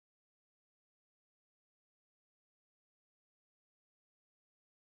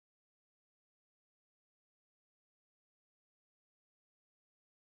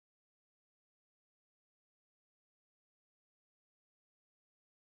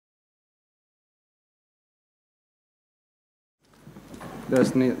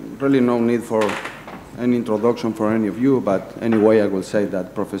There's really no need for an introduction for any of you, but anyway, I will say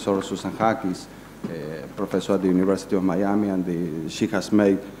that Professor Susan Haack is a professor at the University of Miami, and she has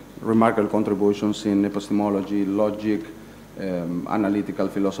made remarkable contributions in epistemology, logic, analytical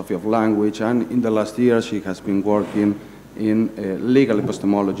philosophy of language, and in the last year she has been working in legal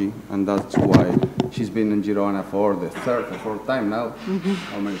epistemology, and that's why she's been in Girona for the third or fourth time now.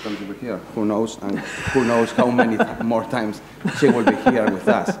 How many times will be here? Who knows? And who knows how many more times she will be here with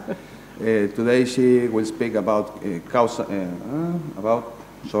us. Today she will speak about causation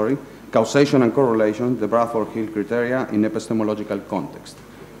and correlation, the Bradford Hill criteria in epistemological context.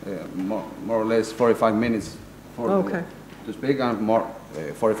 More or less 45 minutes to speak, and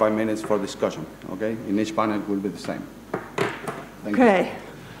 45 minutes for discussion. Okay, in each panel will be the same.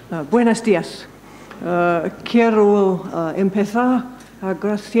 Buenos días. Quiero empezar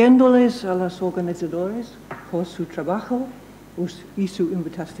agradeciéndoles a los organizadores por su trabajo y su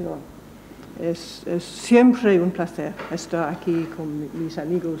invitación. Es siempre un placer estar aquí con mis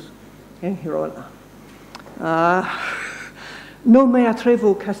amigos en Girona. No me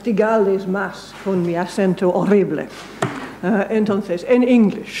atrevo a castigarles más con mi acento horrible. Entonces, en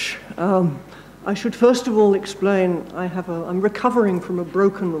English, I should first of all explain I'm recovering from a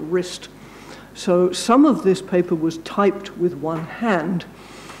broken wrist. So some of this paper was typed with one hand,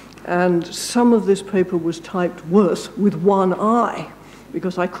 and some of this paper was typed worse with one eye,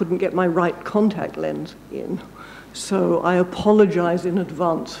 because I couldn't get my right contact lens in. So I apologize in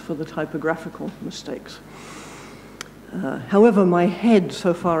advance for the typographical mistakes. However, my head,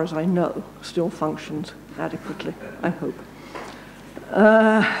 so far as I know, still functions adequately, I hope.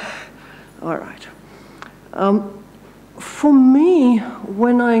 All right. For me,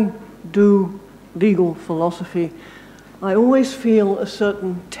 when I do legal philosophy, I always feel a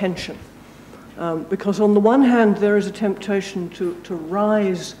certain tension. Because on the one hand, there is a temptation to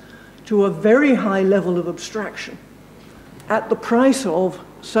rise to a very high level of abstraction at the price of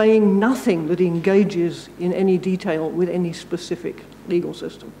saying nothing that engages in any detail with any specific legal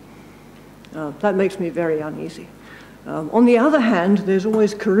system. That makes me very uneasy. On the other hand, there's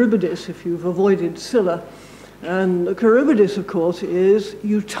always Charybdis if you've avoided Scylla. And the Charybdis, of course, is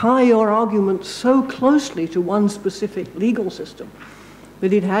you tie your argument so closely to one specific legal system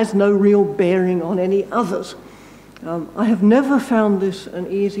that it has no real bearing on any others. I have never found this an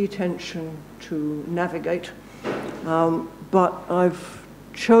easy tension to navigate, but I've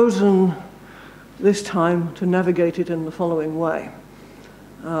chosen this time to navigate it in the following way.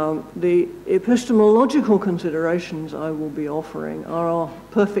 The epistemological considerations I will be offering are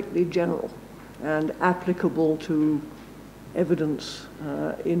perfectly general and applicable to evidence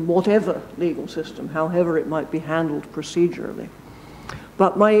in whatever legal system, however it might be handled procedurally.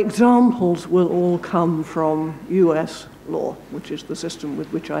 But my examples will all come from US law, which is the system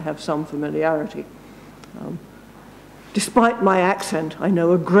with which I have some familiarity. Despite my accent, I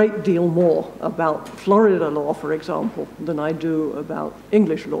know a great deal more about Florida law, for example, than I do about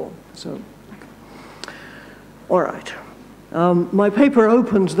English law. So, all right. My paper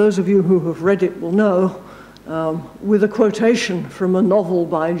opens, those of you who have read it will know, with a quotation from a novel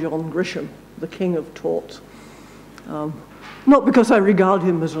by John Grisham, The King of Torts. Not because I regard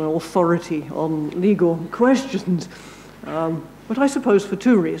him as an authority on legal questions, but I suppose for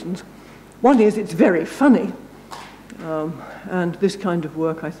two reasons. One is it's very funny, and this kind of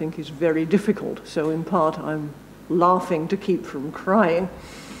work I think is very difficult, so in part I'm laughing to keep from crying.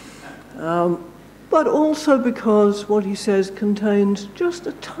 But also because what he says contains just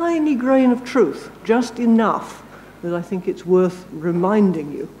a tiny grain of truth, just enough that I think it's worth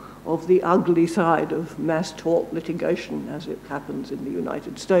reminding you of the ugly side of mass tort litigation as it happens in the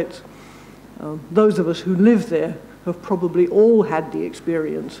United States. Those of us who live there have probably all had the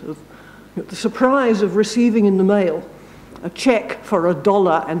experience of the surprise of receiving in the mail a check for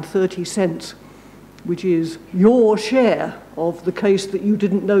 $1.30, which is your share of the case that you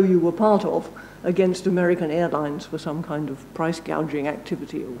didn't know you were part of against American Airlines for some kind of price gouging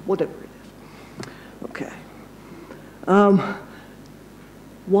activity or whatever it is. Okay.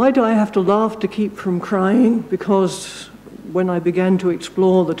 Why do I have to laugh to keep from crying? Because when I began to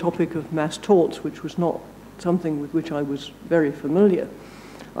explore the topic of mass torts, which was not something with which I was very familiar,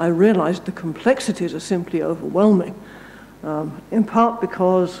 I realized the complexities are simply overwhelming, in part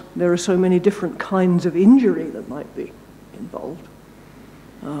because there are so many different kinds of injury that might be involved.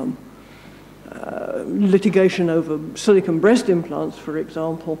 Litigation over silicone breast implants, for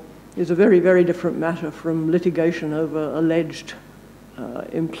example, is a very, very different matter from litigation over alleged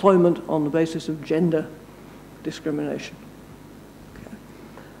employment on the basis of gender discrimination. Okay.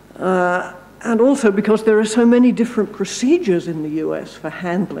 And also because there are so many different procedures in the US for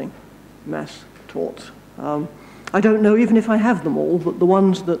handling mass torts. I don't know even if I have them all, but the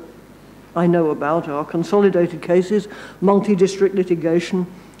ones that I know about are consolidated cases, multi-district litigation,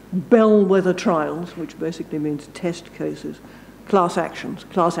 bellwether trials, which basically means test cases, class actions.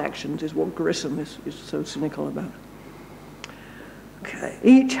 Class actions is what Grissom is so cynical about. Okay.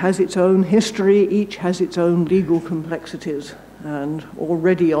 Each has its own history, each has its own legal complexities, and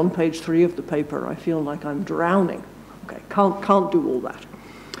already on page 3 of the paper I feel like I'm drowning. Okay, can't do all that.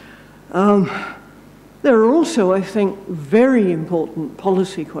 There are also, I think, very important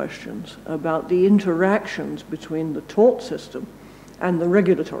policy questions about the interactions between the tort system and the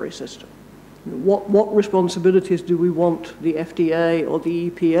regulatory system. What responsibilities do we want the FDA or the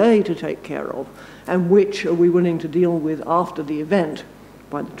EPA to take care of, and which are we willing to deal with after the event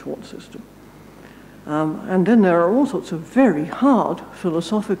by the tort system? And then there are all sorts of very hard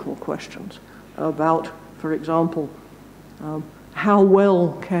philosophical questions about, for example, how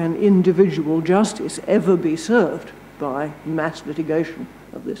well can individual justice ever be served by mass litigation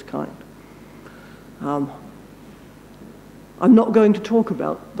of this kind? I'm not going to talk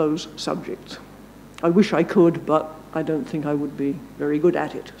about those subjects. I wish I could, but I don't think I would be very good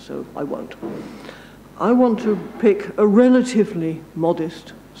at it, so I won't. I want to pick a relatively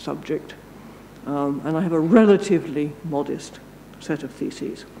modest subject, and I have a relatively modest set of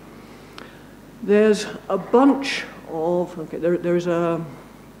theses. There's a bunch of, okay, there is a,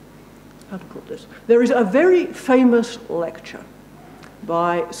 how to put this? There is a very famous lecture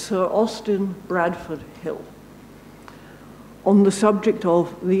by Sir Austin Bradford Hill on the subject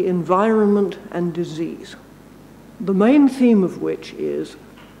of the environment and disease, the main theme of which is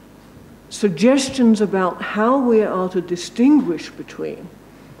suggestions about how we are to distinguish between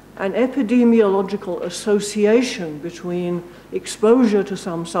an epidemiological association between exposure to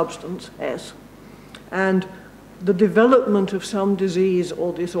some substance, S, and the development of some disease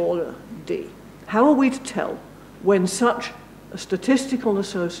or disorder, D. How are we to tell when such a statistical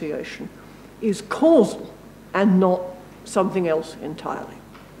association is causal and not something else entirely?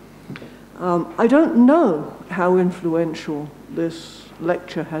 I don't know how influential this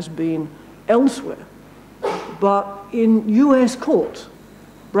lecture has been elsewhere, but in US courts,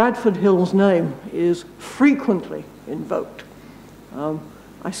 Bradford Hill's name is frequently invoked.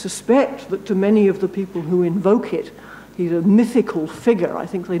 I suspect that to many of the people who invoke it, he's a mythical figure. I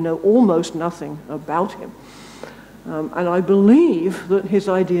think they know almost nothing about him. And I believe that his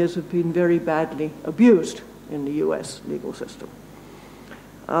ideas have been very badly abused in the US legal system.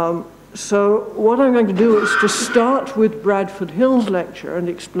 So what I'm going to do is to start with Bradford Hill's lecture and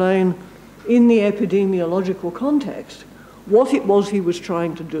explain in the epidemiological context what it was he was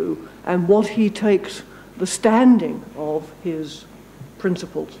trying to do and what he takes the standing of his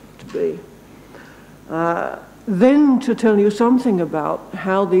principles to be. Then to tell you something about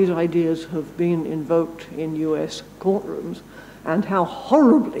how these ideas have been invoked in US courtrooms and how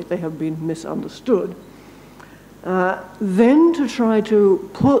horribly they have been misunderstood. Then to try to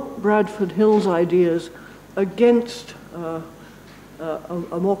put Bradford Hill's ideas against a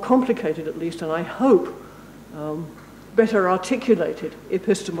more complicated, at least, and I hope better articulated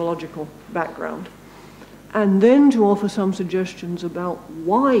epistemological background. And then to offer some suggestions about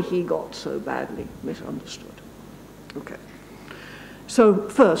why he got so badly misunderstood. Okay. So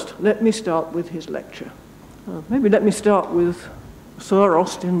first, let me start with his lecture. Maybe let me start with Sir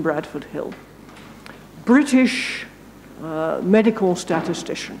Austin Bradford Hill. British medical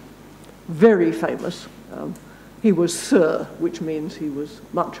statistician, very famous. He was Sir, which means he was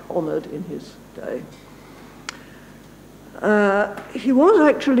much honored in his day. He was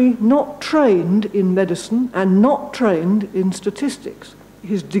actually not trained in medicine and not trained in statistics.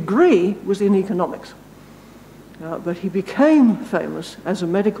 His degree was in economics. But he became famous as a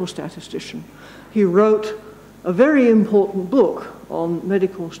medical statistician. He wrote a very important book on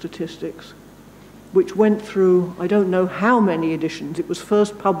medical statistics, which went through, I don't know how many editions. It was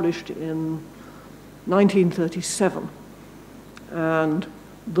first published in 1937. And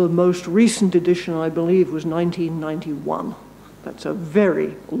the most recent edition, I believe, was 1991. That's a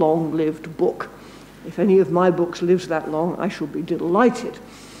very long-lived book. If any of my books lives that long, I shall be delighted.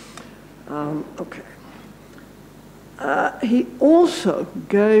 Okay. He also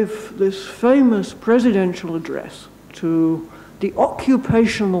gave this famous presidential address to the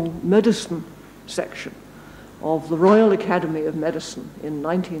occupational medicine section of the Royal Academy of Medicine in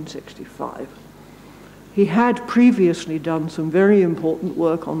 1965. He had previously done some very important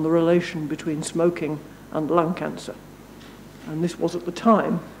work on the relation between smoking and lung cancer. And this was, at the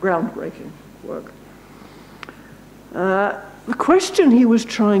time, groundbreaking work. The question he was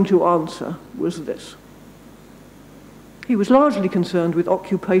trying to answer was this. He was largely concerned with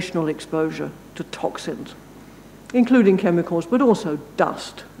occupational exposure to toxins, including chemicals, but also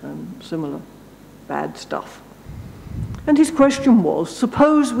dust and similar bad stuff. And his question was,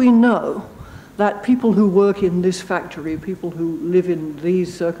 suppose we know that people who work in this factory, people who live in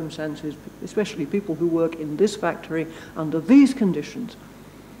these circumstances, especially people who work in this factory under these conditions,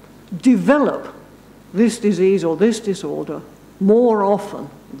 develop this disease or this disorder more often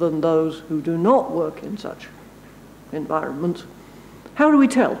than those who do not work in such environments. How do we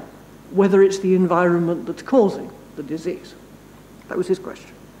tell whether it's the environment that's causing the disease? That was his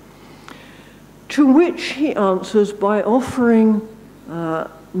question. To which he answers by offering 9,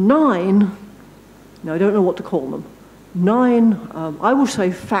 now I don't know what to call them, 9, I will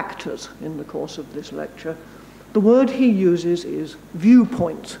say factors in the course of this lecture. The word he uses is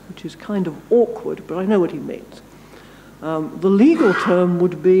viewpoints, which is kind of awkward, but I know what he means. The legal term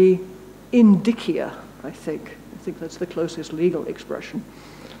would be indicia, I think. I think that's the closest legal expression.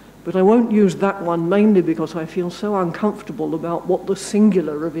 But I won't use that one mainly because I feel so uncomfortable about what the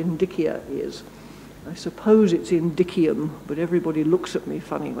singular of indicia is. I suppose it's indicium, but everybody looks at me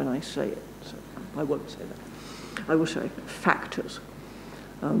funny when I say it, so I won't say that. I will say factors.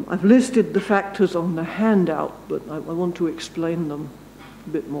 I've listed the factors on the handout, but I want to explain them a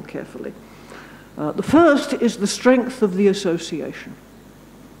bit more carefully. The first is the strength of the association.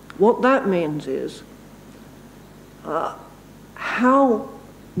 What that means is how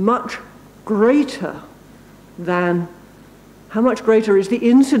much greater is the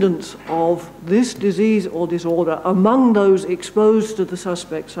incidence of this disease or disorder among those exposed to the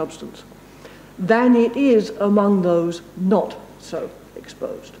suspect substance than it is among those not so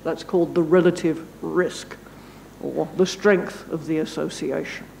exposed. That's called the relative risk, or the strength of the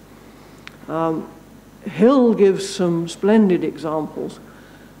association. Hill gives some splendid examples.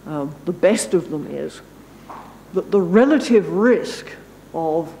 The best of them is that the relative risk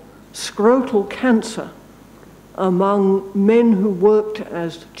of scrotal cancer among men who worked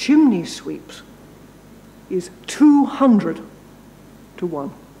as chimney sweeps is 200 to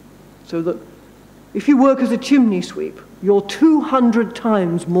 1. So that if you work as a chimney sweep, you're 200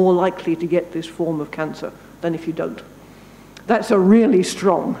 times more likely to get this form of cancer than if you don't. That's a really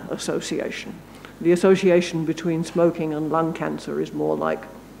strong association. The association between smoking and lung cancer is more like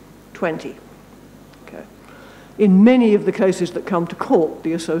 20. Okay. In many of the cases that come to court,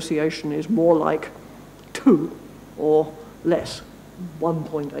 the association is more like 2 or less,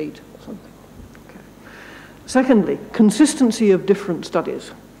 1.8 or something. Okay. Secondly, consistency of different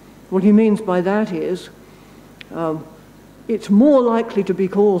studies. What he means by that is it's more likely to be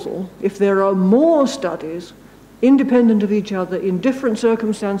causal if there are more studies independent of each other in different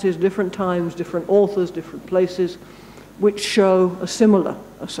circumstances, different times, different authors, different places, which show a similar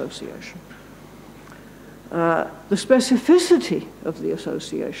association. The specificity of the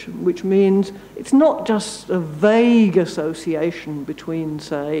association, which means it's not just a vague association between,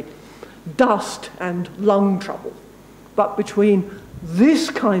 say, dust and lung trouble, but between this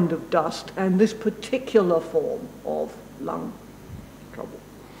kind of dust and this particular form of lung trouble.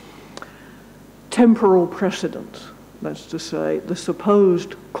 Temporal precedence, that's to say, the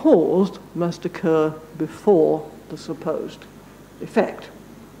supposed cause must occur before the supposed effect.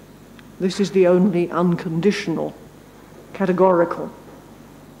 This is the only unconditional, categorical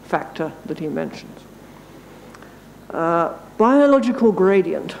factor that he mentions. Biological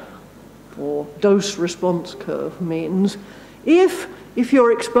gradient, or dose-response curve, means if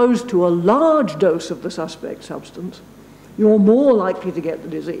you're exposed to a large dose of the suspect substance, you're more likely to get the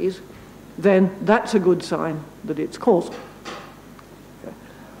disease, then that's a good sign that it's causal. Okay.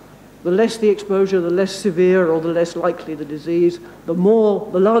 The less the exposure, the less severe or the less likely the disease, the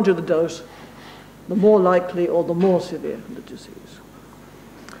larger the dose, the more likely or the more severe the disease.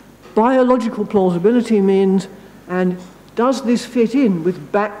 Biological plausibility means, and does this fit in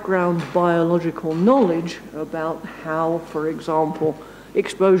with background biological knowledge about how, for example,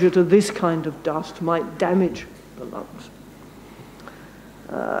 exposure to this kind of dust might damage the lungs?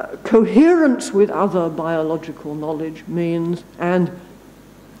 Coherence with other biological knowledge means, and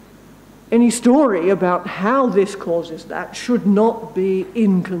any story about how this causes that should not be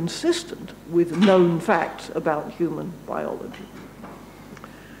inconsistent with known facts about human biology.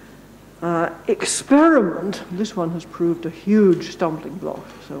 Experiment, this one has proved a huge stumbling block,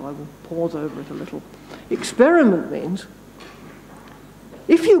 so I will pause over it a little. Experiment means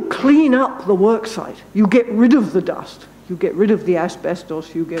if you clean up the work site, you get rid of the dust, you get rid of the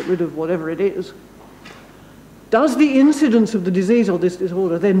asbestos, you get rid of whatever it is. Does the incidence of the disease or this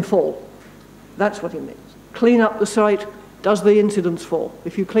disorder then fall? That's what he means. Clean up the site, Does the incidence fall?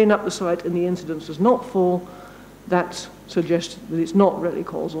 If you clean up the site and the incidence does not fall, that suggests that it's not really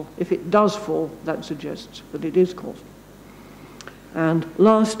causal. If it does fall, that suggests that it is causal. And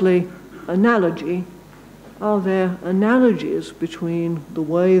lastly, analogy. Are there analogies between the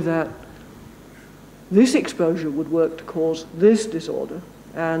way that this exposure would work to cause this disorder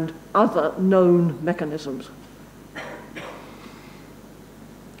and other known mechanisms?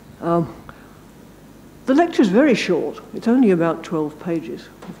 The lecture is very short. It's only about 12 pages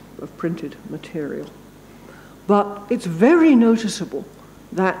of printed material. But it's very noticeable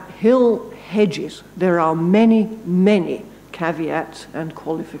that Hill hedges. There are many, many caveats and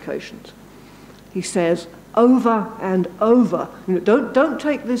qualifications. He says over and over, don't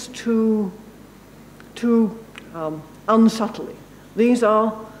take this too unsubtly. These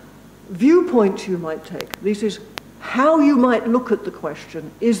are viewpoints you might take. This is how you might look at the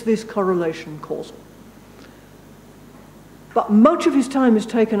question, is this correlation causal? But much of his time is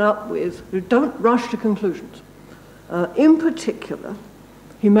taken up with, don't rush to conclusions. In particular,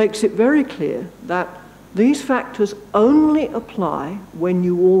 he makes it very clear that these factors only apply when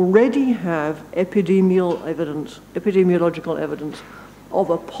you already have epidemiological evidence of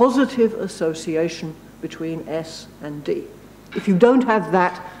a positive association between S and D. If you don't have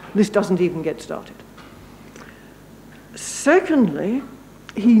that, this doesn't even get started. Secondly,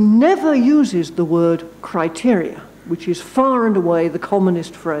 he never uses the word criteria, which is far and away the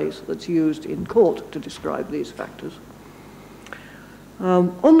commonest phrase that's used in court to describe these factors.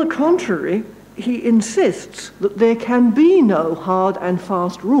 On the contrary, he insists that there can be no hard and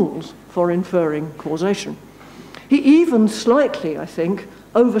fast rules for inferring causation. He even slightly, I think,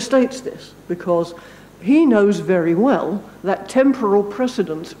 overstates this, because he knows very well that temporal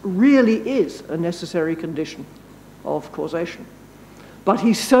precedence really is a necessary condition of causation. But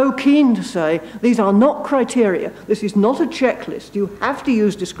he's so keen to say, these are not criteria, this is not a checklist, you have to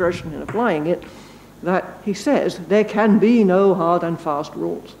use discretion in applying it, that he says there can be no hard and fast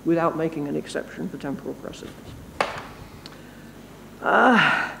rules without making an exception for temporal precedence.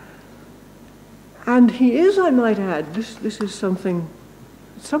 And he is, I might add, this is something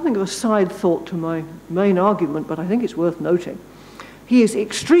of a side thought to my main argument, but I think it's worth noting. He is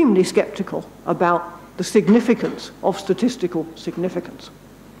extremely skeptical about the significance of statistical significance.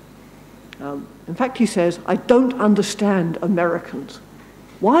 In fact, he says, I don't understand Americans.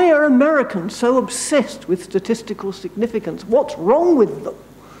 Why are Americans so obsessed with statistical significance? What's wrong with them?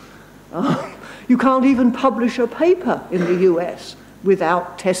 You can't even publish a paper in the US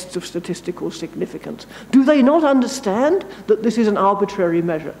without tests of statistical significance. Do they not understand that this is an arbitrary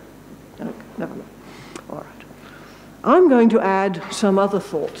measure? Okay, never mind. All right. I'm going to add some other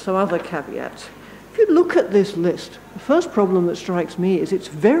thoughts, some other caveats. If you look at this list, the first problem that strikes me is it's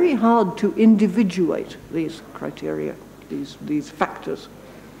very hard to individuate these criteria, these factors,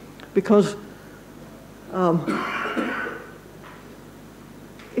 because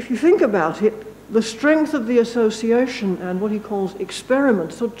if you think about it, the strength of the association and what he calls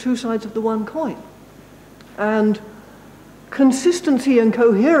experiments are two sides of the one coin. And consistency and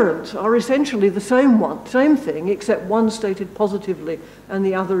coherence are essentially the same thing, except one stated positively and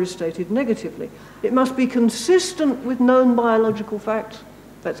the other is stated negatively. It must be consistent with known biological facts.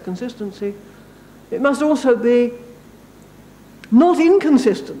 That's consistency. It must also be not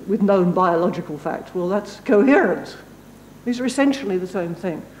inconsistent with known biological facts. Well, that's coherence. These are essentially the same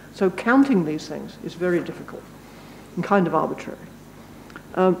thing. So counting these things is very difficult and kind of arbitrary.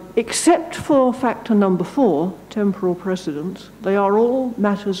 Except for factor number 4, temporal precedence, they are all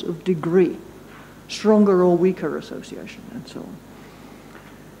matters of degree, stronger or weaker association, and so on.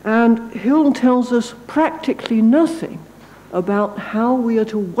 And Hill tells us practically nothing about how we are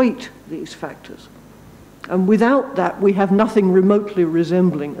to weight these factors. And without that, we have nothing remotely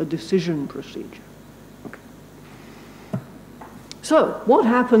resembling a decision procedure. Okay. So, what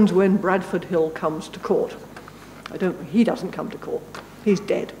happens when Bradford Hill comes to court? He doesn't come to court. He's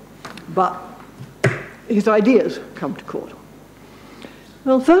dead. But his ideas come to court.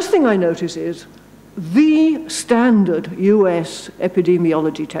 Well, first thing I notice is the standard US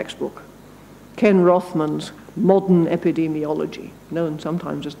epidemiology textbook, Ken Rothman's Modern Epidemiology, known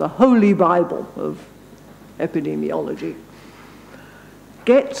sometimes as the Holy Bible of epidemiology,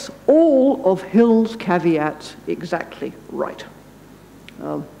 gets all of Hill's caveats exactly right.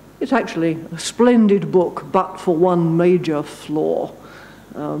 It's actually a splendid book, but for one major flaw.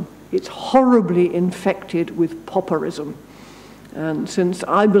 It's horribly infected with Popperism. And since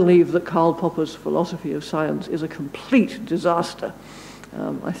I believe that Karl Popper's philosophy of science is a complete disaster,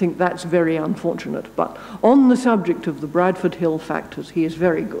 I think that's very unfortunate. But on the subject of the Bradford Hill factors, he is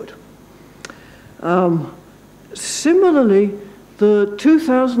very good. Similarly, the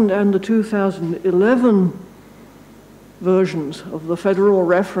 2000 and the 2011 versions of the Federal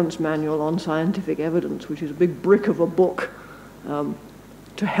Reference Manual on Scientific Evidence, which is a big brick of a book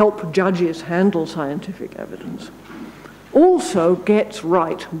to help judges handle scientific evidence, also gets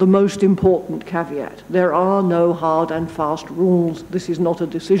right the most important caveat. There are no hard and fast rules. This is not a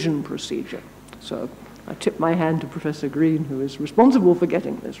decision procedure. So I tip my hand to Professor Green, who is responsible for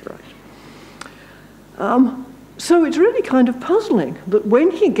getting this right. So it's really kind of puzzling that when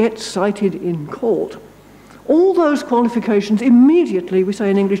he gets cited in court, all those qualifications immediately, we say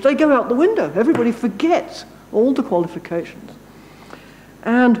in English, they go out the window. Everybody forgets all the qualifications.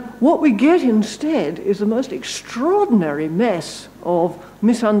 And what we get instead is the most extraordinary mess of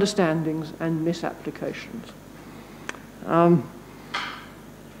misunderstandings and misapplications.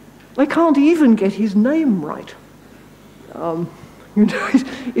 They can't even get his name right. You know,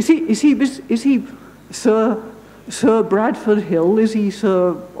 is he Sir Bradford Hill? Is he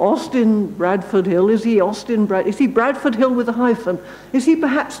Sir Austin Bradford Hill? Is he Is he Bradford Hill with a hyphen? Is he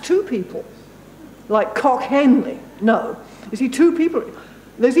perhaps two people, like Cock Henley? No. Is he two people?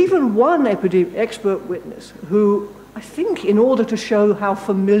 There's even one expert witness who, I think, in order to show how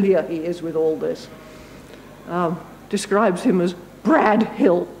familiar he is with all this, describes him as Brad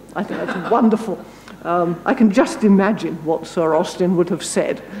Hill. I think that's wonderful. I can just imagine what Sir Austin would have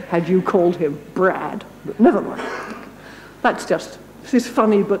said had you called him Brad. But never mind. That's just, this is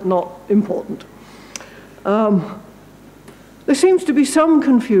funny but not important. There seems to be some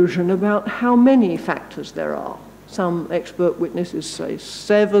confusion about how many factors there are. Some expert witnesses say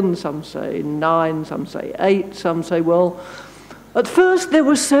 7, some say 9, some say 8, some say, well, at first there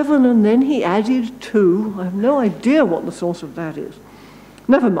were 7 and then he added 2. I have no idea what the source of that is.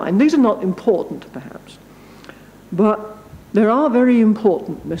 Never mind, these are not important perhaps. But there are very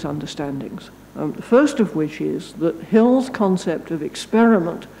important misunderstandings. The first of which is that Hill's concept of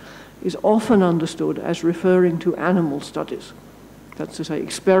experiment is often understood as referring to animal studies. That's to say,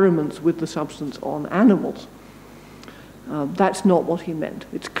 experiments with the substance on animals. That's not what he meant.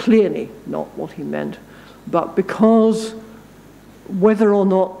 It's clearly not what he meant. But because whether or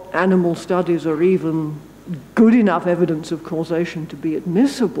not animal studies are even good enough evidence of causation to be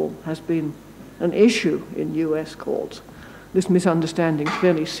admissible has been an issue in US courts, this misunderstanding is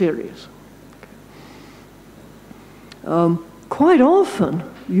fairly serious. Quite often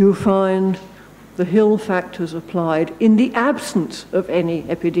you find the Hill factors applied in the absence of any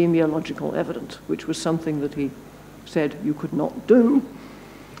epidemiological evidence, which was something that he said you could not do.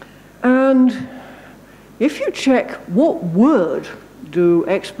 And if you check what word do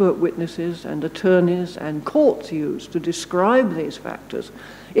expert witnesses and attorneys and courts use to describe these factors,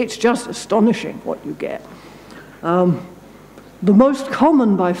 it's just astonishing what you get. The most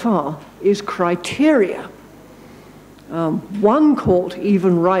common by far is criteria. One court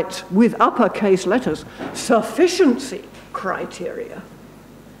even writes with uppercase letters, sufficiency criteria.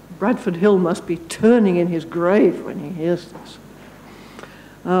 Bradford Hill must be turning in his grave when he hears this.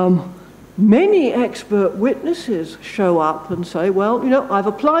 Many expert witnesses show up and say, well, you know, I've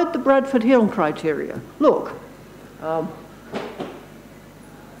applied the Bradford Hill criteria. Look,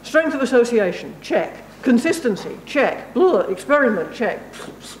 strength of association, check. Consistency, check. Blah, experiment, check.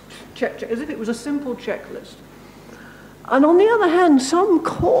 Check, check, as if it was a simple checklist. And on the other hand, some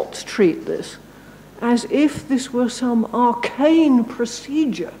courts treat this as if this were some arcane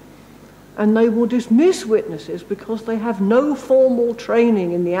procedure, and they will dismiss witnesses because they have no formal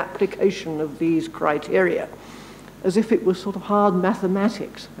training in the application of these criteria, as if it was sort of hard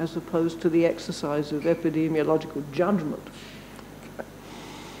mathematics as opposed to the exercise of epidemiological judgment.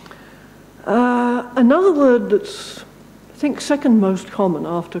 Another word that's, I think, second most common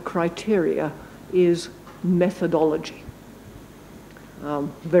after criteria is methodology.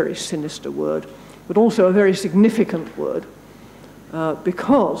 Very sinister word, but also a very significant word,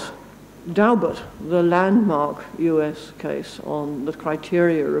 because Daubert, the landmark US case on the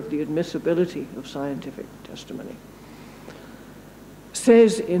criteria of the admissibility of scientific testimony,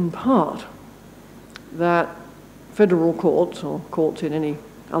 says in part that federal courts, or courts in any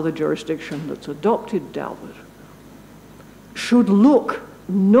other jurisdiction that's adopted Daubert, should look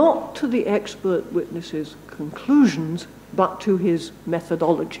not to the expert witness's conclusions, but to his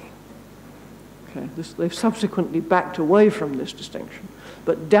methodology. Okay, they've subsequently backed away from this distinction.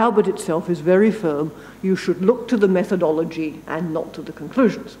 But Daubert itself is very firm. You should look to the methodology and not to the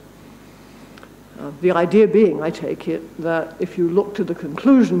conclusions. The idea being, I take it, that if you look to the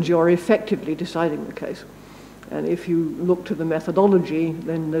conclusions, you're effectively deciding the case. And if you look to the methodology,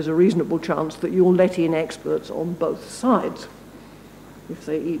 then there's a reasonable chance that you'll let in experts on both sides. if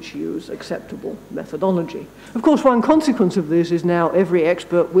they each use acceptable methodology. Of course, one consequence of this is now every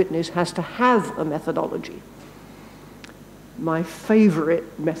expert witness has to have a methodology. My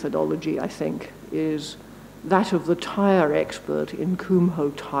favorite methodology, I think, is that of the tire expert in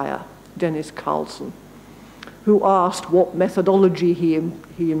Kumho Tire, Dennis Carlson, who asked what methodology he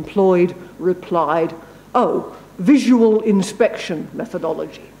employed, replied, "Oh, visual inspection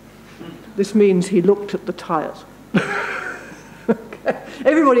methodology." This means he looked at the tires. Okay.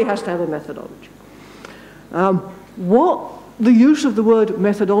 Everybody has to have a methodology. What the use of the word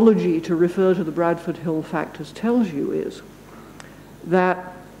methodology to refer to the Bradford Hill factors tells you is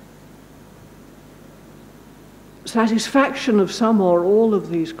that satisfaction of some or all of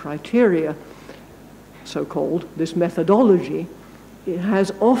these criteria, so-called, this methodology, it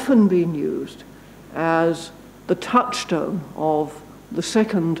has often been used as the touchstone of the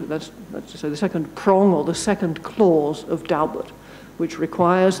second, let's say the second prong or the second clause of Daubert, which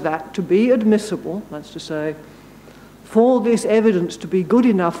requires that to be admissible, that's to say, for this evidence to be good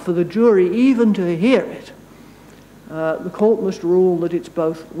enough for the jury even to hear it, the court must rule that it's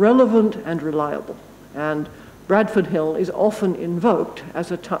both relevant and reliable. And Bradford Hill is often invoked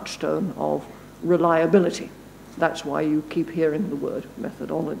as a touchstone of reliability. That's why you keep hearing the word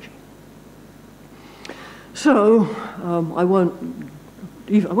methodology. So I won't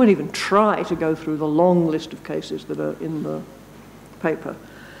even try to go through the long list of cases that are in the paper.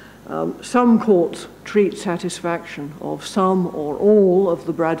 Some courts treat satisfaction of some or all of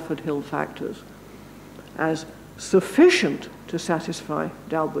the Bradford Hill factors as sufficient to satisfy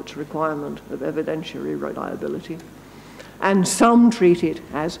Daubert's requirement of evidentiary reliability, and some treat it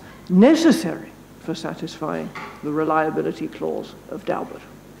as necessary for satisfying the reliability clause of Daubert.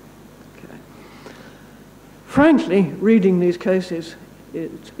 Okay. Frankly, reading these cases,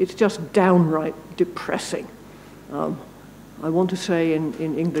 it's just downright depressing. I want to say in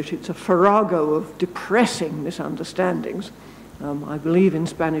English, it's a farrago of depressing misunderstandings. I believe in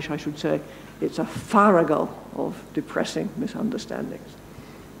Spanish I should say it's a farrago of depressing misunderstandings.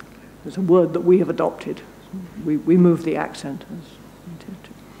 It's a word that we have adopted. We move the accent as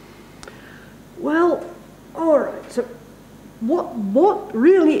intended. Well, all right, so what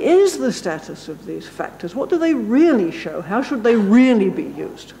really is the status of these factors? What do they really show? How should they really be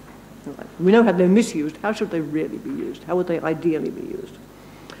used? We know how they're misused. How should they really be used? How would they ideally be used?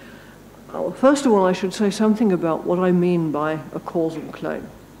 Well, first of all, I should say something about what I mean by a causal claim.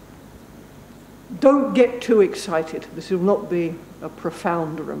 Don't get too excited. This will not be a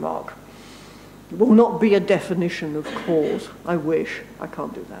profound remark. It will not be a definition of cause. I wish. I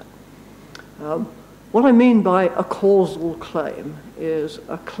can't do that. What I mean by a causal claim is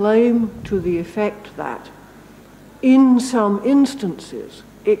a claim to the effect that, in some instances,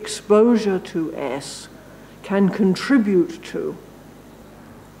 exposure to S can contribute to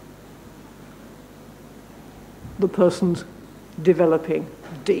the person's developing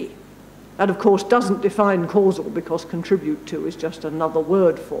D. That, of course, doesn't define causal because contribute to is just another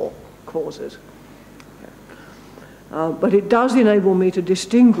word for causes. But it does enable me to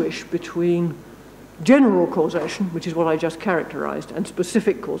distinguish between general causation, which is what I just characterized, and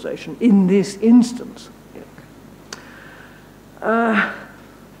specific causation in this instance.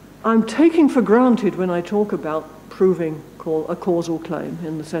 I'm taking for granted when I talk about proving a causal claim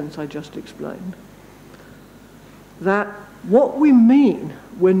in the sense I just explained, that what we mean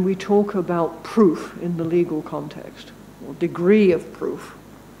when we talk about proof in the legal context, or degree of proof,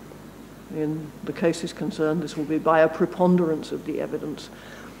 in the cases concerned, this will be by a preponderance of the evidence.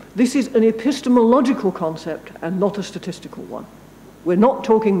 This is an epistemological concept and not a statistical one. We're not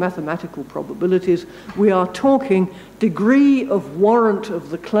talking mathematical probabilities. We are talking degree of warrant of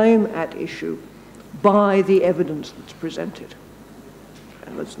the claim at issue by the evidence that's presented.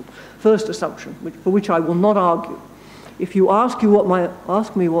 And that's the first assumption, for which I will not argue. If you ask me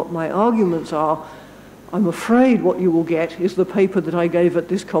what my arguments are, I'm afraid what you will get is the paper that I gave at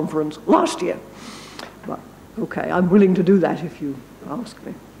this conference last year. But, okay, I'm willing to do that if you ask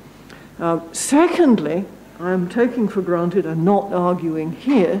me. Secondly, I'm taking for granted and not arguing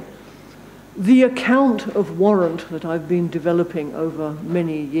here the account of warrant that I've been developing over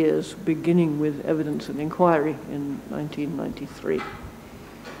many years, beginning with evidence and inquiry in 1993.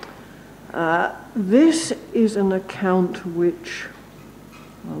 This is an account which,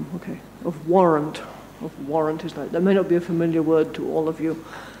 of warrant. Of warrant is that may not be a familiar word to all of you.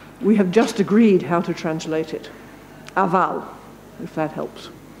 We have just agreed how to translate it. Aval, if that helps.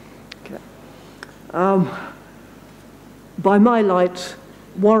 Okay. By my lights,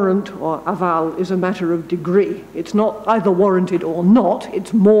 warrant or aval is a matter of degree. It's not either warranted or not,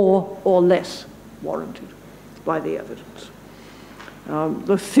 it's more or less warranted by the evidence.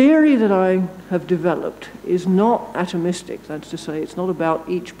 The theory that I have developed is not atomistic. That's to say, it's not about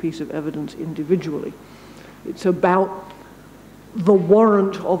each piece of evidence individually. It's about the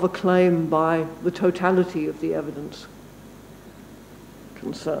warrant of a claim by the totality of the evidence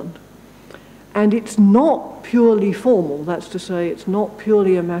concerned. And it's not purely formal. That's to say, it's not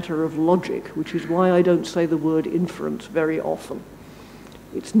purely a matter of logic, which is why I don't say the word inference very often.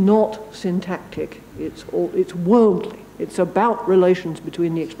 It's not syntactic. It's worldly. It's about relations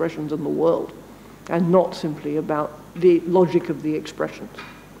between the expressions and the world, and not simply about the logic of the expressions.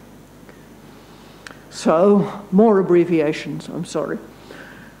 So, more abbreviations, I'm sorry.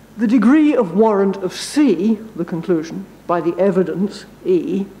 The degree of warrant of C, the conclusion, by the evidence,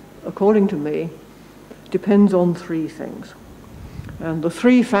 E, according to me, depends on three things. And the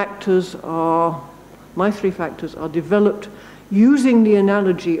three factors are, my three factors are developed using the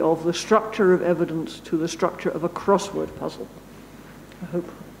analogy of the structure of evidence to the structure of a crossword puzzle.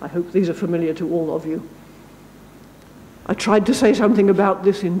 I hope these are familiar to all of you. I tried to say something about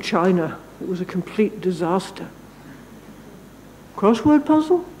this in China. It was a complete disaster. Crossword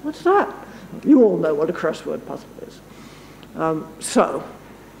puzzle? What's that? You all know what a crossword puzzle is. So,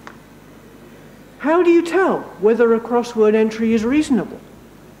 how do you tell whether a crossword entry is reasonable?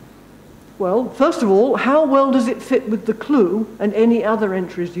 Well, first of all, how well does it fit with the clue and any other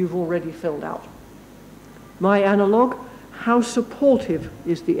entries you've already filled out? My analogue, how supportive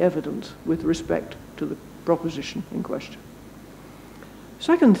is the evidence with respect to the proposition in question?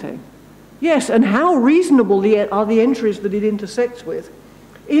 Second thing, yes, and how reasonable are the entries that it intersects with,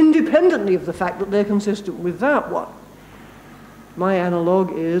 independently of the fact that they're consistent with that one? My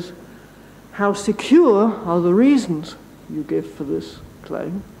analogue is, how secure are the reasons you give for this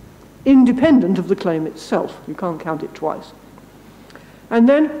claim, independent of the claim itself? You can't count it twice. And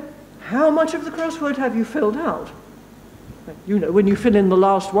then, how much of the crossword have you filled out? You know, when you fill in the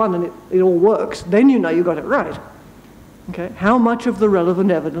last one and it all works, then you know you got it right. Okay? How much of the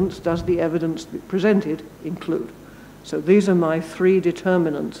relevant evidence does the evidence presented include? So these are my three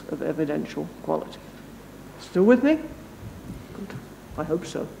determinants of evidential quality. Still with me? Good. I hope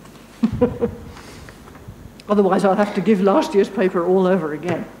so. Otherwise, I'll have to give last year's paper all over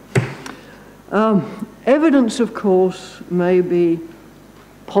again. Evidence, of course, may be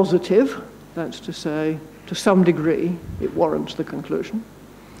positive, that's to say, to some degree, it warrants the conclusion,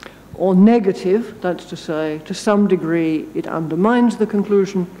 or negative, that's to say, to some degree, it undermines the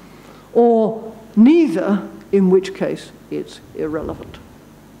conclusion, or neither, in which case it's irrelevant.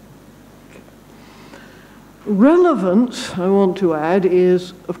 Relevance, I want to add,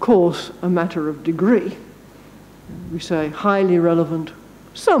 is, of course, a matter of degree. We say highly relevant,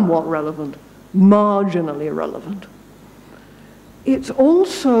 somewhat relevant, marginally relevant. It's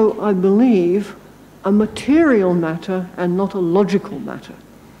also, I believe, a material matter and not a logical matter.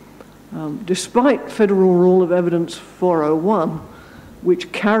 Despite Federal Rule of Evidence 401,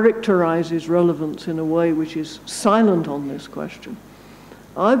 which characterizes relevance in a way which is silent on this question,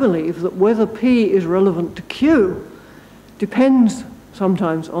 I believe that whether P is relevant to Q depends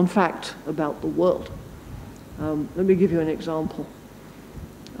sometimes on facts about the world. Let me give you an example.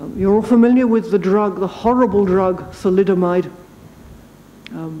 You're all familiar with the drug, the horrible drug, thalidomide,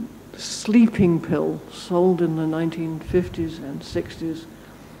 sleeping pill sold in the 1950s and 60s,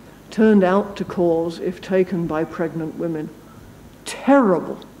 turned out to cause, if taken by pregnant women,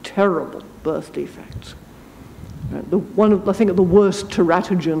 terrible, terrible birth defects. I think, the worst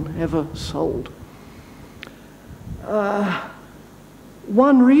teratogen ever sold.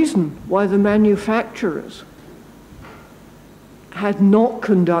 One reason why the manufacturers had not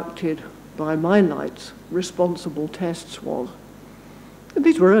conducted, by my lights, responsible tests was,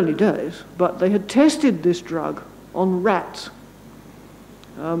 these were early days, but they had tested this drug on rats,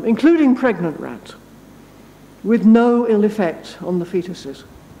 including pregnant rats, with no ill effects on the fetuses.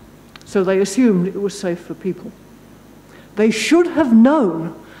 So they assumed it was safe for people. They should have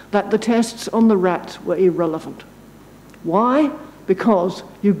known that the tests on the rats were irrelevant. Why? Because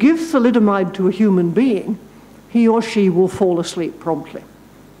you give thalidomide to a human being, he or she will fall asleep promptly.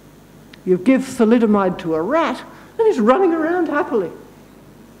 You give thalidomide to a rat, and he's running around happily.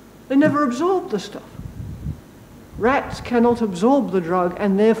 They never absorb the stuff. Rats cannot absorb the drug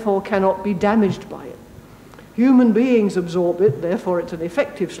and therefore cannot be damaged by it. Human beings absorb it, therefore it's an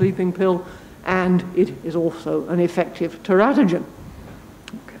effective sleeping pill, and it is also an effective teratogen.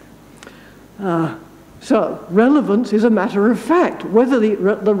 Okay. So, relevance is a matter of fact. Whether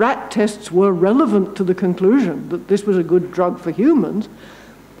the rat tests were relevant to the conclusion that this was a good drug for humans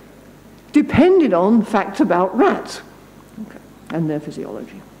depended on facts about rats, okay, and their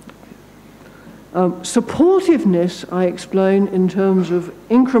physiology. Supportiveness, I explain in terms of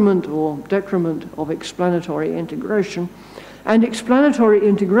increment or decrement of explanatory integration. And explanatory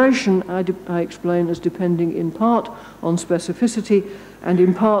integration, I explain as depending in part on specificity and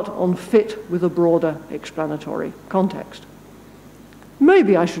in part on fit with a broader explanatory context.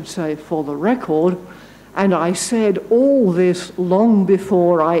 Maybe I should say, for the record, and I said all this long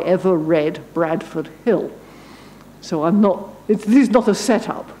before I ever read Bradford Hill. So this is not a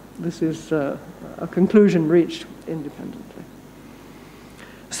setup. This is a conclusion reached independently.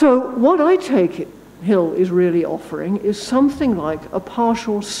 So what I take it Hill is really offering is something like a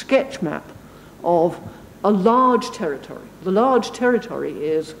partial sketch map of a large territory. The large territory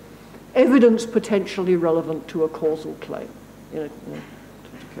is evidence potentially relevant to a causal claim in a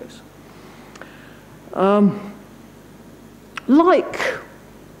case.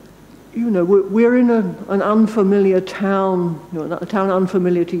 We're in an unfamiliar town, a town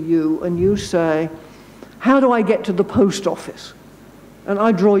unfamiliar to you, and you say, how do I get to the post office? And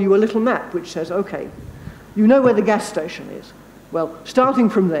I draw you a little map which says, okay, you know where the gas station is. Well, starting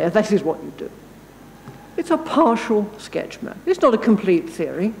from there, that is what you do. It's a partial sketch map. It's not a complete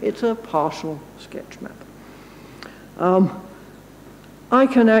theory, it's a partial sketch map. I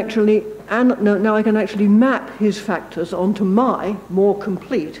can actually map his factors onto my more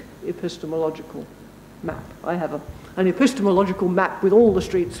complete epistemological map. I have an epistemological map with all the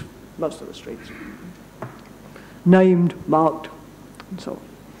streets, most of the streets, named, marked, and so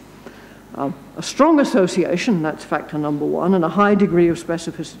on. A strong association, that's factor number one, and a high degree of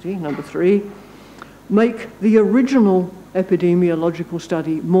specificity, number three, make the original epidemiological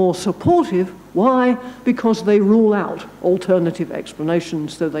study more supportive. Why? Because they rule out alternative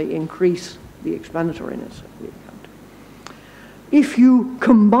explanations, so they increase the explanatoriness of the account. If you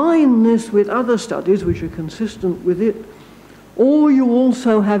combine this with other studies which are consistent with it, or you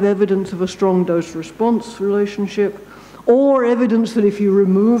also have evidence of a strong dose-response relationship, or evidence that if you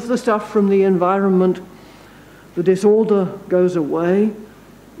remove the stuff from the environment, the disorder goes away,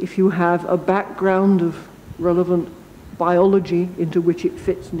 if you have a background of relevant biology into which it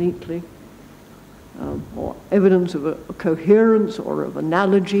fits neatly, or evidence of a coherence or of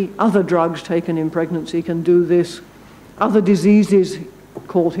analogy. Other drugs taken in pregnancy can do this. Other diseases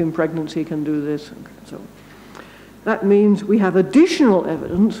caught in pregnancy can do this. And so on. That means we have additional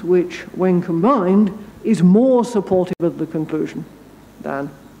evidence which, when combined, is more supportive of the conclusion than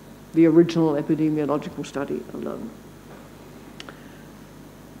the original epidemiological study alone.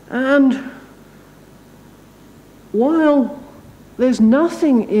 And while there's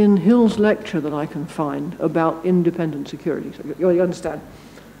nothing in Hill's lecture that I can find about independent security, so you understand,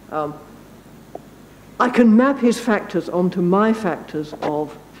 I can map his factors onto my factors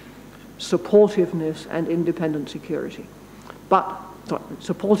of supportiveness and independent security,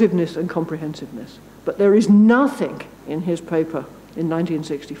 supportiveness and comprehensiveness. But there is nothing in his paper in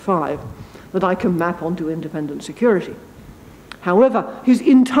 1965 that I can map onto independent security. However, his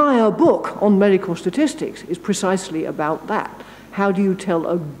entire book on medical statistics is precisely about that. How do you tell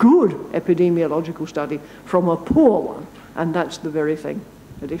a good epidemiological study from a poor one? And that's the very thing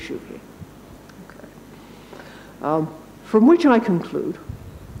at issue here. Okay. From which I conclude,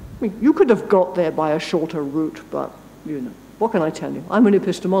 you could have got there by a shorter route, but, what can I tell you? I'm an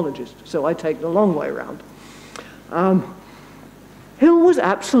epistemologist, so I take the long way around. Hill was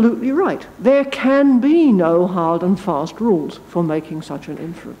absolutely right. There can be no hard and fast rules for making such an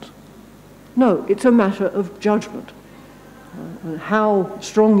inference. No, it's a matter of judgment. And how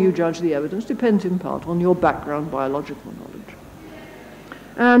strong you judge the evidence depends in part on your background biological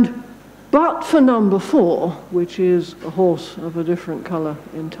knowledge. But for number 4, which is a horse of a different colour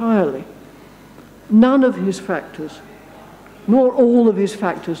entirely, none of his factors, nor all of his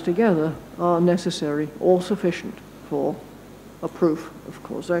factors together, are necessary or sufficient for a proof of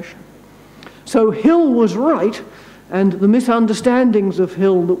causation. So Hill was right, and the misunderstandings of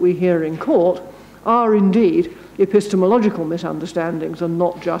Hill that we hear in court are indeed epistemological misunderstandings and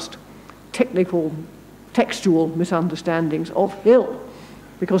not just technical, textual misunderstandings of Hill,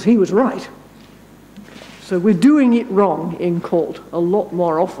 because he was right. So we're doing it wrong in court a lot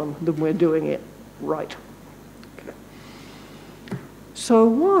more often than we're doing it right. Okay. So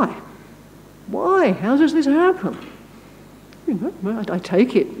why? Why? How does this happen? I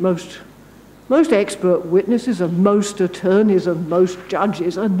take it most expert witnesses and most attorneys and most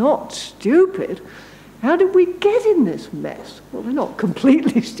judges are not stupid. How did we get in this mess? Well, they're not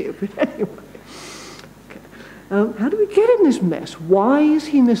completely stupid anyway. Okay. How do we get in this mess? Why is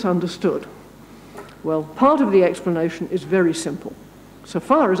he misunderstood? Well, part of the explanation is very simple. So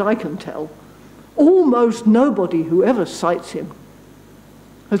far as I can tell, almost nobody who ever cites him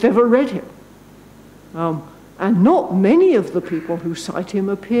has ever read him. And not many of the people who cite him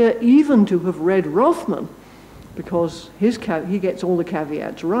appear even to have read Rothman, because he gets all the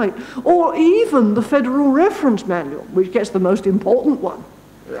caveats right, or even the Federal Reference Manual, which gets the most important one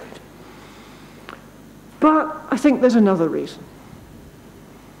right. But I think there's another reason.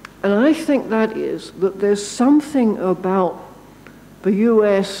 And I think that is that there's something about the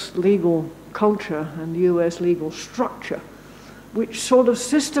US legal culture and the US legal structure which sort of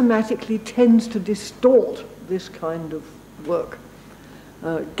systematically tends to distort this kind of work,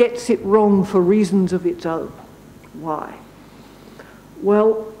 gets it wrong for reasons of its own. Why?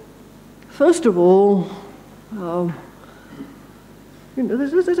 Well, first of all,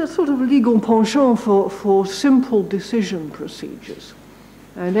 there's a sort of legal penchant for simple decision procedures.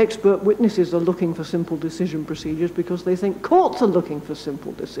 And expert witnesses are looking for simple decision procedures because they think courts are looking for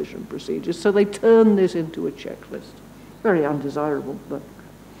simple decision procedures, so they turn this into a checklist. Very undesirable, but...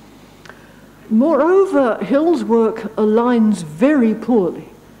 Moreover, Hill's work aligns very poorly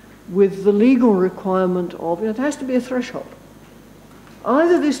with the legal requirement of, it has to be a threshold.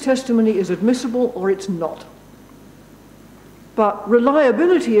 Either this testimony is admissible or it's not. But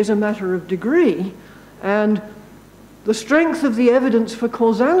reliability is a matter of degree, and the strength of the evidence for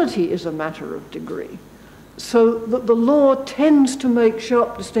causality is a matter of degree. So that the law tends to make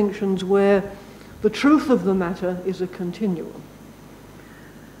sharp distinctions where the truth of the matter is a continuum.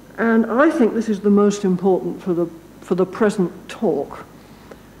 And I think this is the most important for the present talk.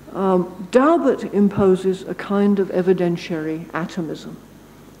 Daubert imposes a kind of evidentiary atomism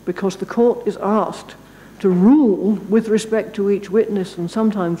because the court is asked to rule with respect to each witness and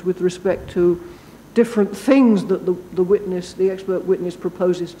sometimes with respect to different things that the expert witness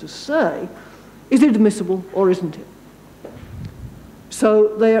proposes to say. Is it admissible or isn't it?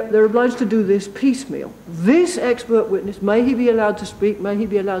 So they're obliged to do this piecemeal. This expert witness, may he be allowed to speak, may he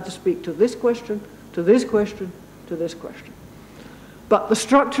be allowed to speak to this question, to this question, to this question. But the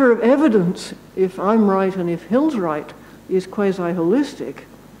structure of evidence, if I'm right and if Hill's right, is quasi-holistic,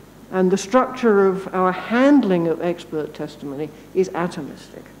 and the structure of our handling of expert testimony is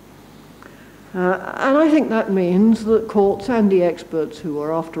atomistic. And I think that means that courts and the experts who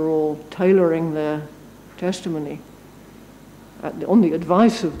are, after all, tailoring their testimony on the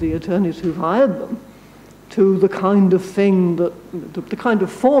advice of the attorneys who've hired them to the kind of thing that, the kind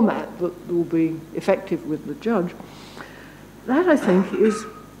of format that will be effective with the judge, that I think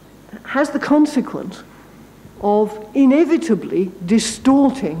has the consequence of inevitably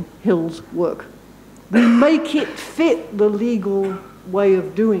distorting Hill's work. We make it fit the legal way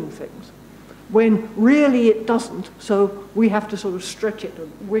of doing things, when really it doesn't, so we have to sort of stretch it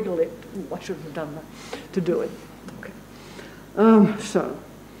and wiggle it. Ooh, I shouldn't have done that, to do it. Okay.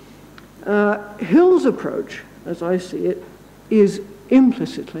 Hill's approach, as I see it, is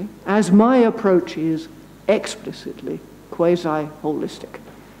implicitly, as my approach is explicitly, quasi-holistic.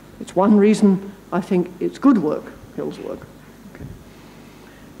 It's one reason I think it's good work, Hill's work. Okay.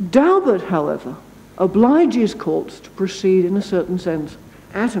 Daubert, however, obliges courts to proceed in a certain sense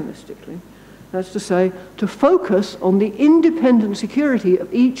atomistically. That's to say, to focus on the independent security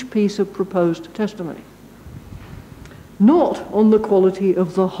of each piece of proposed testimony, not on the quality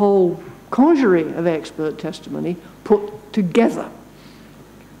of the whole conjury of expert testimony put together.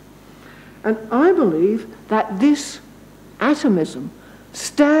 And I believe that this atomism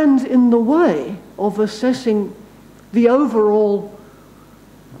stands in the way of assessing the overall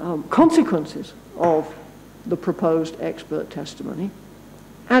consequences of the proposed expert testimony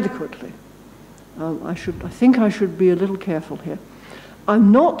adequately. I think I should be a little careful here.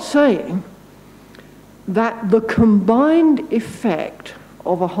 I'm not saying that the combined effect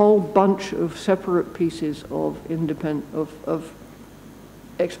of a whole bunch of separate pieces of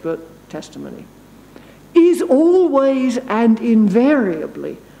expert testimony is always and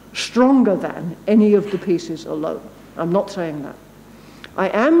invariably stronger than any of the pieces alone. I'm not saying that. I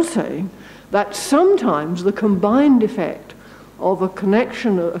am saying that sometimes the combined effect of a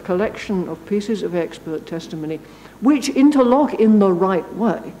collection of pieces of expert testimony which interlock in the right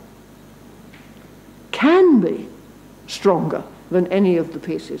way can be stronger than any of the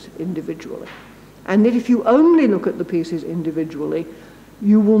pieces individually. And that if you only look at the pieces individually,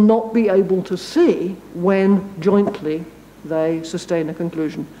 you will not be able to see when jointly they sustain a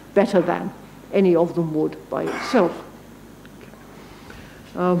conclusion better than any of them would by itself.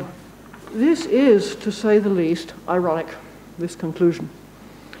 This is, to say the least, ironic, this conclusion,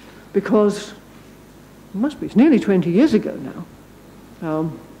 because it must be, it's nearly 20 years ago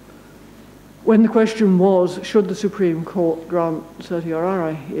now, when the question was, should the Supreme Court grant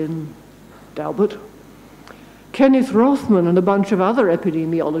certiorari in Daubert, Kenneth Rothman and a bunch of other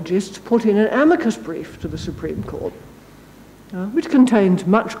epidemiologists put in an amicus brief to the Supreme Court, which contains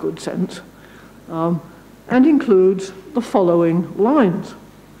much good sense, and includes the following lines.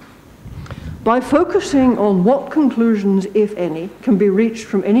 By focusing on what conclusions, if any, can be reached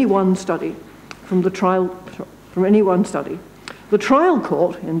from any one study, the trial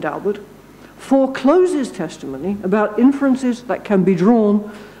court in Daubert forecloses testimony about inferences that can be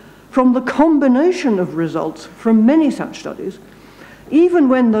drawn from the combination of results from many such studies, even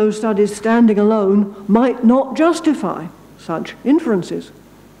when those studies standing alone might not justify such inferences,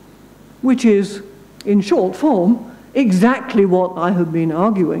 which is, in short form, exactly what I have been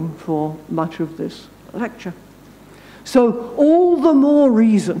arguing for much of this lecture. So all the more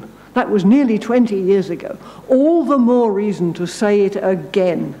reason, that was nearly 20 years ago, all the more reason to say it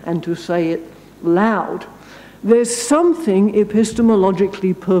again and to say it loud. There's something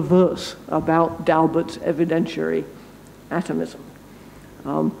epistemologically perverse about Daubert's evidentiary atomism.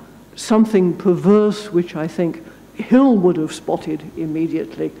 Something perverse which I think Hill would have spotted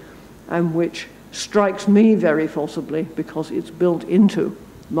immediately and which strikes me very forcibly because it's built into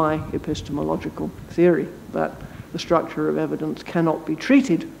my epistemological theory that the structure of evidence cannot be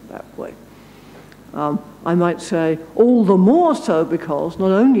treated that way. I might say all the more so because not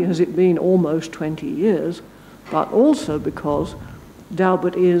only has it been almost 20 years, but also because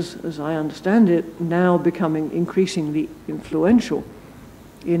Daubert is, as I understand it, now becoming increasingly influential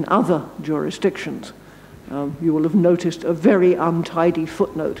in other jurisdictions. You will have noticed a very untidy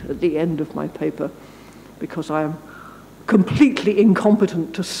footnote at the end of my paper because I am completely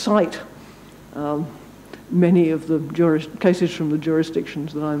incompetent to cite many of the cases from the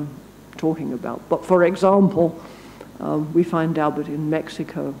jurisdictions that I'm talking about. But for example, we find Daubert in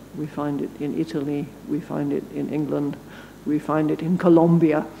Mexico, we find it in Italy, we find it in England, we find it in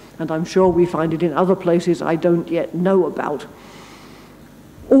Colombia, and I'm sure we find it in other places I don't yet know about.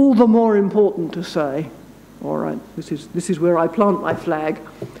 All the more important to say, all right, this is where I plant my flag.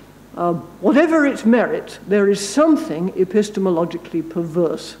 Whatever its merit, there is something epistemologically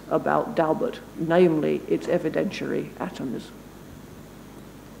perverse about Daubert, namely its evidentiary atomism.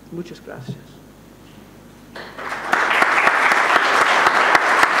 Muchas gracias.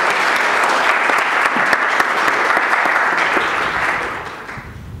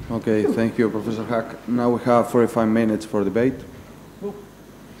 Okay, thank you, Professor Haack. Now we have 45 minutes for debate.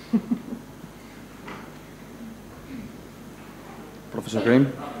 Professor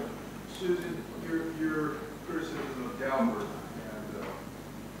Green. Susan, your criticism of Daubert and,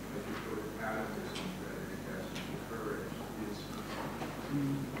 as you put it, atomism that it has encouraged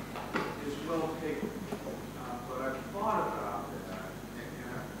is well taken. But I've thought about that,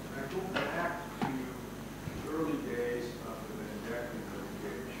 and I go back to the early days of the Vindictive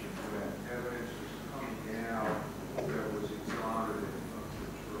litigation when evidence was coming out that was exonerative of the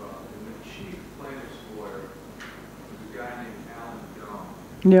drug. And the chief plaintiff's lawyer was a guy named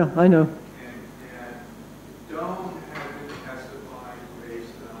Yeah, I know. And Doan had been testifying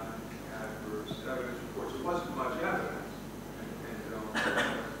based on adverse evidence reports. It wasn't much evidence, and Doan was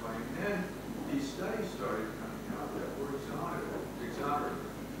testifying. And then these studies started coming out that were exonerative.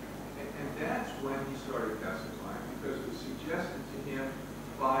 And that's when he started testifying, because it was suggested to him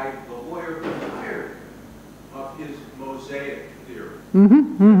by the lawyer who hired him of his mosaic theory.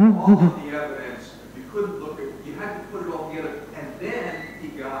 All of the evidence, you couldn't look at, you had to put it all together, and then he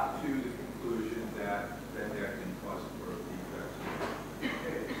got to the conclusion that Heckin wasn't worth the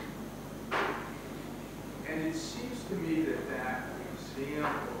defects. And it seems to me that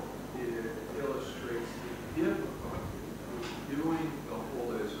example illustrates the difficulty of doing the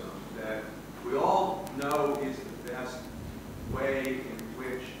holism that we all know is the best way in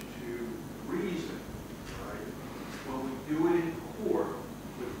which to reason, right? When we do it in court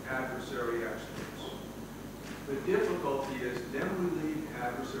with adversary experts. The difficulty is then we leave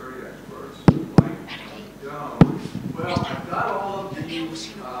adversary experts like Doan. Well, I've got all of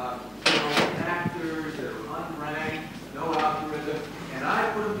these actors that are unranked, no algorithm, and I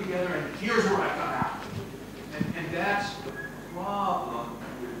put them together, and here's where I come out. And that's the problem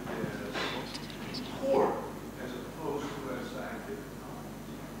with this court as opposed to a scientific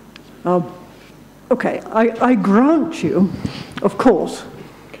knowledge. Okay, I grant you, of course,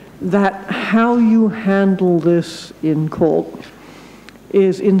 that how you handle this in court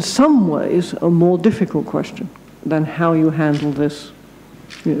is in some ways a more difficult question than how you handle this.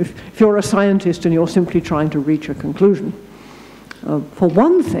 You know, if you're a scientist and you're simply trying to reach a conclusion. For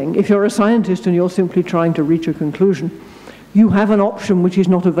one thing, if you're a scientist and you're simply trying to reach a conclusion, you have an option which is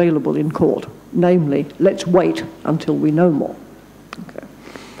not available in court, namely, let's wait until we know more. Okay.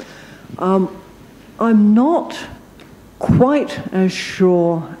 I'm not quite as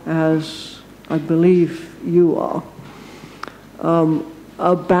sure as I believe you are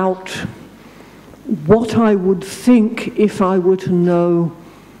about what I would think if I were to know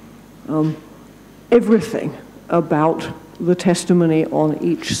everything about the testimony on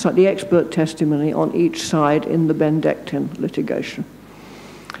each side, the expert testimony on each side in the Benedictine litigation.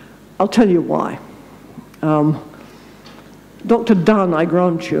 I'll tell you why. Dr. Dunn, I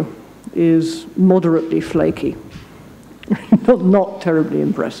grant you, is moderately flaky, not terribly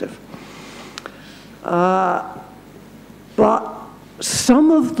impressive. But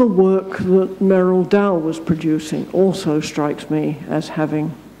some of the work that Merrill Dow was producing also strikes me as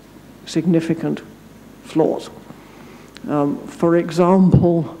having significant flaws. For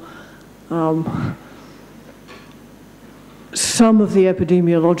example, some of the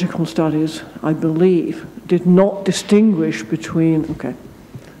epidemiological studies, I believe, did not distinguish between, okay,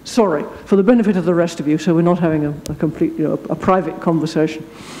 sorry, for the benefit of the rest of you, so we're not having a complete, a private conversation.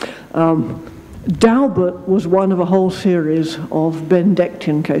 Daubert was one of a whole series of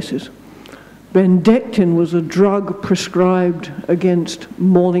Bendectin cases. Bendectin was a drug prescribed against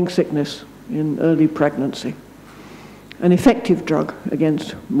morning sickness in early pregnancy. An effective drug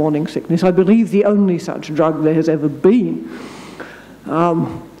against morning sickness. I believe the only such drug there has ever been,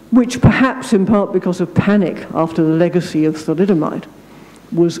 which perhaps in part because of panic after the legacy of thalidomide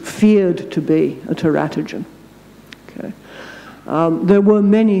was feared to be a teratogen. Okay. There were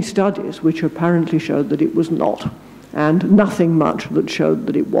many studies which apparently showed that it was not, and nothing much that showed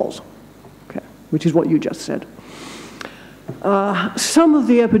that it was, okay, which is what you just said. Some of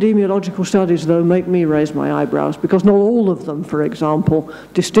the epidemiological studies, though, make me raise my eyebrows, because not all of them, for example,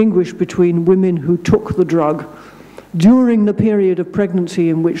 distinguish between women who took the drug during the period of pregnancy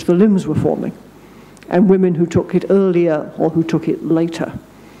in which the limbs were forming, and women who took it earlier or who took it later.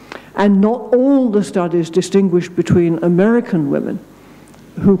 And not all the studies distinguish between American women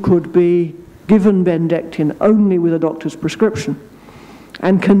who could be given Bendectin only with a doctor's prescription,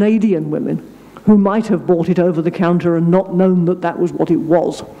 and Canadian women who might have bought it over the counter and not known that that was what it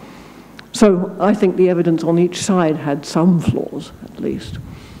was. So I think the evidence on each side had some flaws, at least.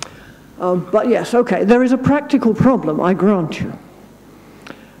 But yes, okay, there is a practical problem, I grant you.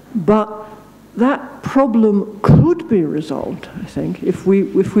 But that problem could be resolved, I think, if we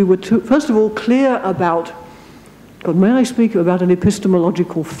were to, first of all, clear about, God, may I speak about an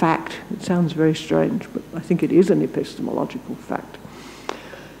epistemological fact? It sounds very strange, but I think it is an epistemological fact.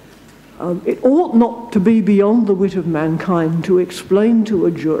 It ought not to be beyond the wit of mankind to explain to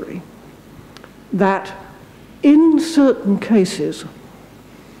a jury that in certain cases,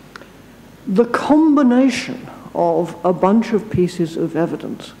 the combination of a bunch of pieces of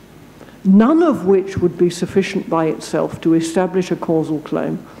evidence, none of which would be sufficient by itself to establish a causal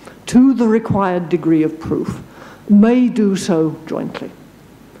claim to the required degree of proof, may do so jointly.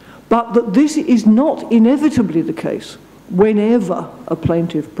 But that this is not inevitably the case whenever a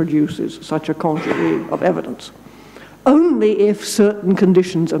plaintiff produces such a conjury of evidence, only if certain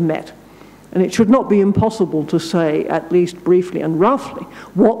conditions are met. And it should not be impossible to say, at least briefly and roughly,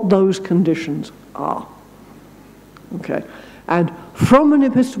 what those conditions are. Okay. And from an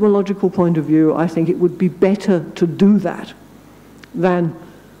epistemological point of view, I think it would be better to do that than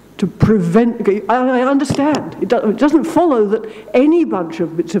to prevent. I understand. It doesn't follow that any bunch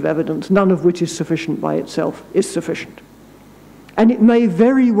of bits of evidence, none of which is sufficient by itself, is sufficient. And it may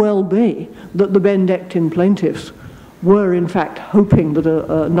very well be that the Bendectin plaintiffs were in fact hoping that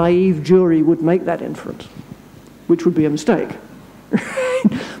a naive jury would make that inference, which would be a mistake.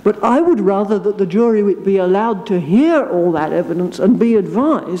 But I would rather that the jury would be allowed to hear all that evidence and be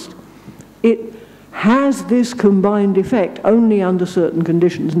advised it has this combined effect only under certain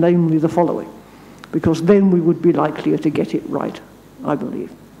conditions, namely the following, because then we would be likelier to get it right, I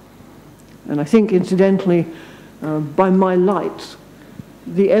believe. And I think, incidentally, by my lights,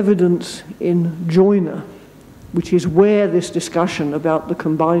 the evidence in Joyner, which is where this discussion about the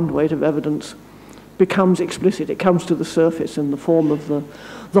combined weight of evidence becomes explicit. It comes to the surface in the form of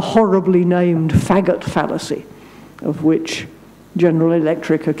the horribly named faggot fallacy, of which General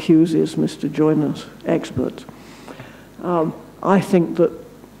Electric accuses Mr. Joyner's experts. I think that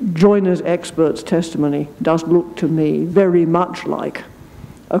Joyner's expert's testimony does look to me very much like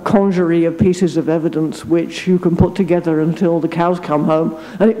a conjury of pieces of evidence which you can put together until the cows come home,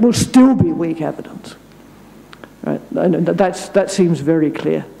 and it will still be weak evidence. Right? And that seems very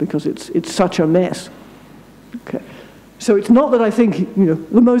clear, because it's such a mess. Okay. So it's not that I think,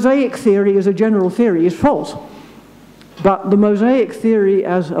 the mosaic theory as a general theory is false, but the mosaic theory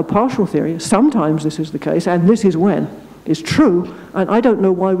as a partial theory, sometimes this is the case, and this is when, is true, and I don't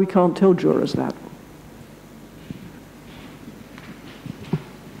know why we can't tell jurors that.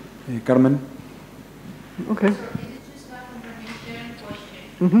 Carmen? Okay. So this is just a comprehension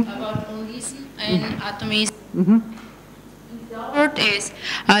question about holism and atomism. What is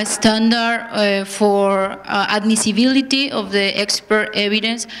a standard for admissibility of the expert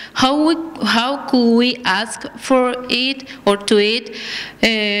evidence? How could we ask for it or to it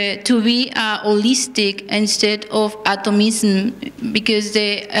to be holistic instead of atomism? Because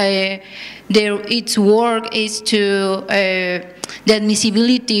its work is to the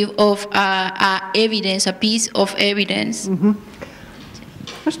admissibility of evidence, a piece of evidence.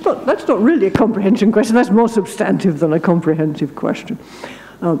 That's not really a comprehension question. That's more substantive than a comprehensive question.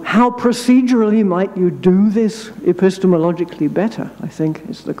 How procedurally might you do this epistemologically better, I think,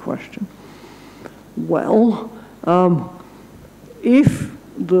 is the question. Well, if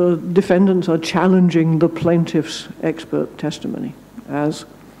the defendants are challenging the plaintiff's expert testimony as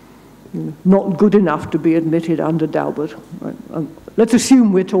not good enough to be admitted under Daubert, right? Let's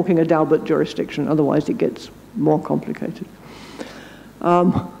assume we're talking a Daubert jurisdiction, otherwise it gets more complicated.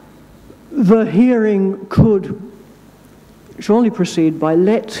 The hearing could surely proceed by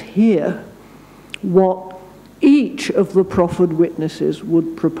let's hear what each of the proffered witnesses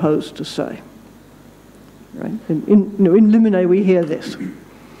would propose to say. Right? In limine we hear this.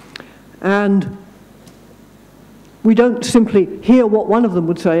 And we don't simply hear what one of them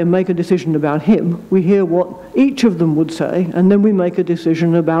would say and make a decision about him. We hear what each of them would say, and then we make a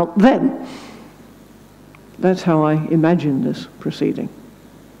decision about them. That's how I imagine this proceeding.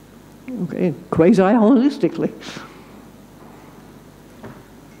 Okay, quasi-holistically.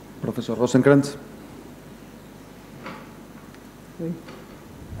 Professor Rosenkrantz? Oh,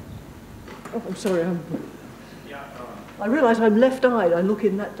 I'm sorry. I realize I'm left-eyed. I look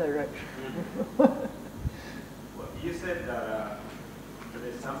in that direction. Well, you said that there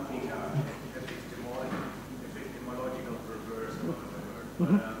is something epistemological perverse about the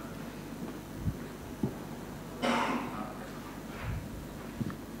word.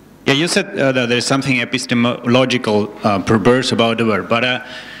 Yeah, you said that there's something epistemological perverse about the word, but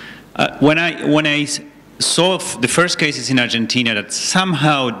when I saw the first cases in Argentina that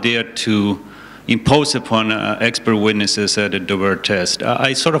somehow dared to impose upon expert witnesses the Daubert test,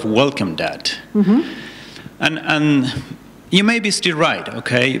 I sort of welcomed that. And you may be still right,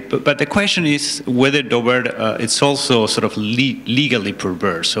 okay, but the question is whether Daubert it's also sort of legally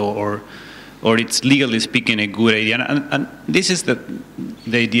perverse or it's legally speaking a good idea, and this is the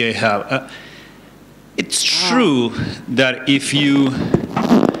idea I have. It's true that if you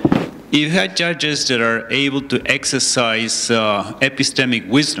have judges that are able to exercise epistemic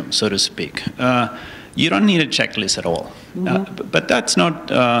wisdom, so to speak, you don't need a checklist at all. But that's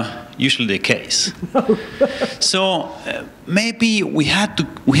not usually the case. So maybe we had to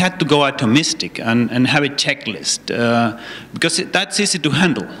go atomistic and have a checklist because that's easy to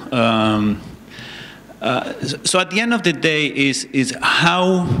handle. So at the end of the day is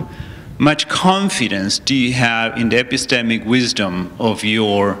how much confidence do you have in the epistemic wisdom of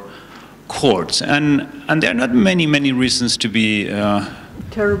your courts? And there are not many reasons to be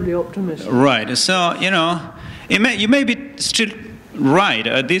terribly optimistic. Right. So you may be still right.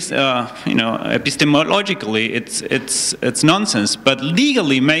 This epistemologically it's nonsense, but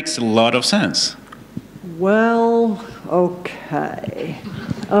legally makes a lot of sense. Well, okay.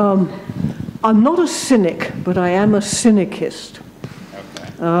 I'm not a cynic, but I am a cynicist.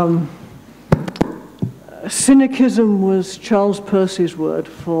 Okay. Cynicism was Charles Percy's word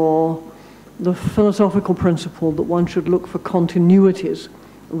for the philosophical principle that one should look for continuities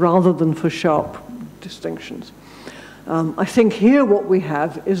rather than for sharp distinctions. I think here what we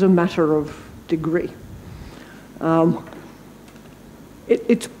have is a matter of degree.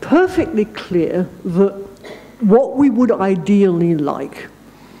 It's perfectly clear that what we would ideally like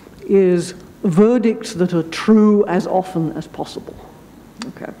is verdicts that are true as often as possible.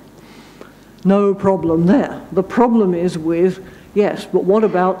 Okay. No problem there. The problem is with, yes, but what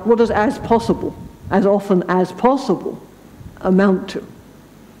does as possible, as often as possible, amount to?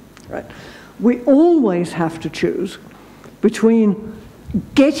 Right. We always have to choose between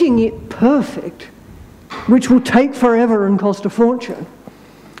getting it perfect, which will take forever and cost a fortune,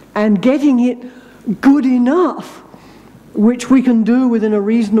 and getting it good enough, which we can do within a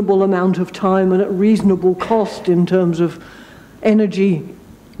reasonable amount of time and at reasonable cost in terms of energy,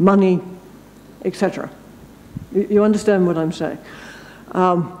 money, etc. You understand what I'm saying?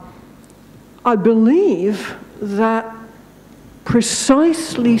 I believe that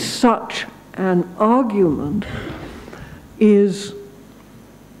precisely such an argument is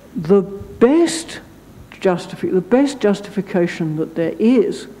the best justification that there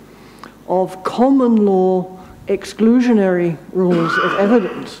is of common law exclusionary rules of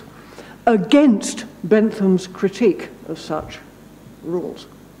evidence against Bentham's critique of such rules.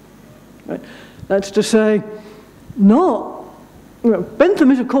 Right? That's to say,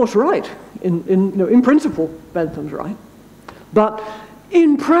 Bentham is of course right. In principle, Bentham's right. But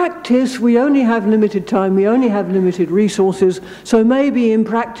in practice, we only have limited time, we only have limited resources, so maybe in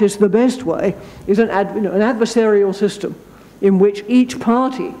practice the best way is an adversarial system in which each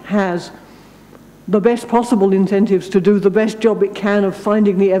party has the best possible incentives to do the best job it can of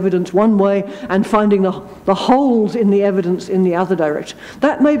finding the evidence one way and finding the holes in the evidence in the other direction.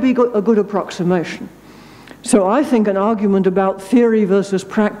 That may be a good approximation. So I think an argument about theory versus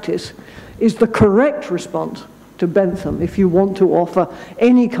practice is the correct response to Bentham if you want to offer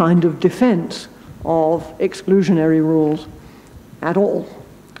any kind of defense of exclusionary rules at all.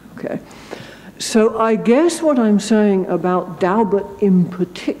 Okay. So I guess what I'm saying about Daubert in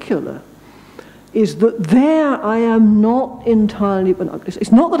particular is that there I am not entirely,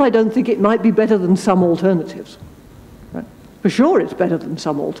 it's not that I don't think it might be better than some alternatives. Right? For sure it's better than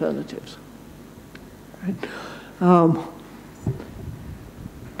some alternatives. Right?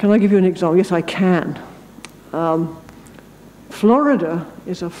 Can I give you an example? Yes, I can. Florida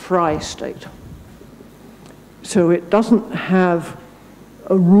is a free state. So it doesn't have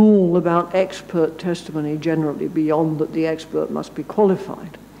a rule about expert testimony generally beyond that the expert must be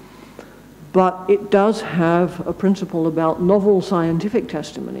qualified. But it does have a principle about novel scientific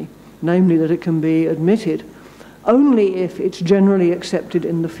testimony, namely that it can be admitted only if it's generally accepted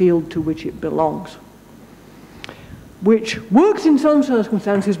in the field to which it belongs, which works in some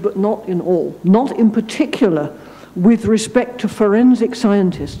circumstances but not in all, not in particular with respect to forensic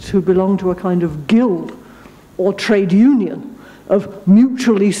scientists who belong to a kind of guild or trade union of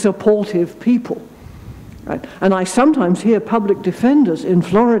mutually supportive people. Right? And I sometimes hear public defenders in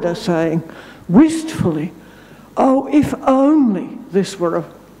Florida saying, wistfully, oh, if only this were a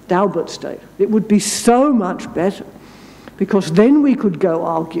Daubert state, it would be so much better, because then we could go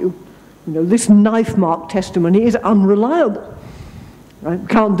argue, this knife mark testimony is unreliable. Right?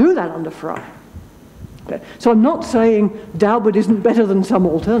 Can't do that under Frey. Okay. So I'm not saying Daubert isn't better than some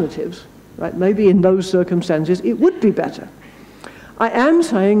alternatives. Right? Maybe in those circumstances it would be better. I am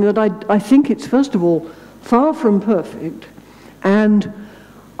saying that I think it's, first of all, far from perfect, and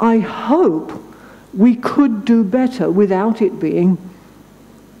I hope we could do better without it being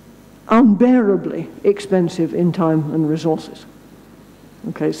unbearably expensive in time and resources.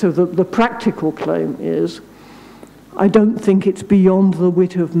 Okay, so the practical claim is, I don't think it's beyond the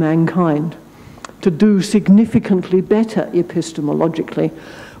wit of mankind to do significantly better epistemologically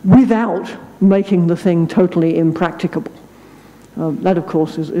without making the thing totally impracticable. That, of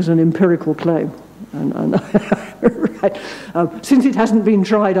course, is an empirical claim. Right. Since it hasn't been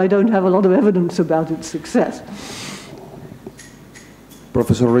tried, I don't have a lot of evidence about its success.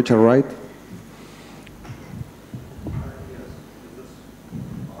 Professor Richard Wright.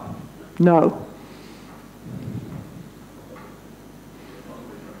 No.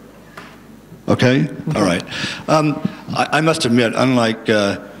 Okay, all right. I must admit, unlike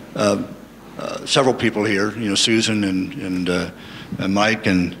several people here, Susan and Mike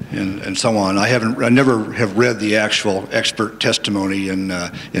and so on, I never have read the actual expert testimony in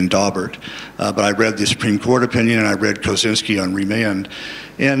Daubert, but I read the Supreme Court opinion and I read Kosinski on remand,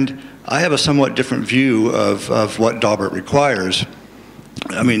 and I have a somewhat different view of what Daubert requires.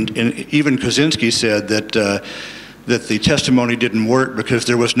 I mean, even Kosinski said that the testimony didn't work because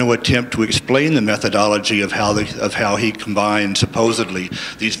there was no attempt to explain the methodology of how he combined supposedly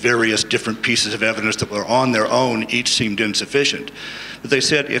these various different pieces of evidence that were on their own each seemed insufficient. But they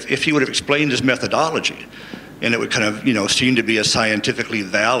said if he would have explained his methodology, and it would kind of seem to be a scientifically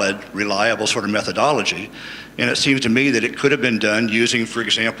valid, reliable sort of methodology, and it seems to me that it could have been done using, for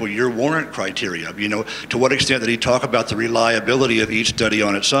example, your warrant criteria. To what extent did he talk about the reliability of each study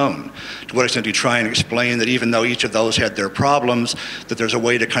on its own? To what extent did he try and explain that even though each of those had their problems, that there's a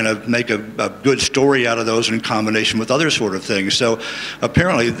way to kind of make a good story out of those in combination with other sort of things? So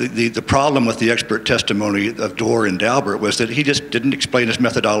apparently the problem with the expert testimony of Dorr and Daubert was that he just didn't explain his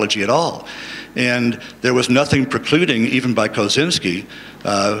methodology at all. And there was nothing precluding, even by Kosinski,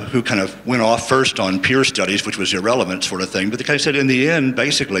 who kind of went off first on peer studies, which was irrelevant sort of thing. But the guy said in the end,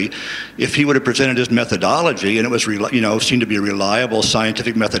 basically, if he would have presented his methodology and it was, seemed to be a reliable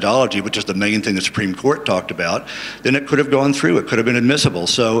scientific methodology, which is the main thing the Supreme Court talked about, then it could have gone through. It could have been admissible.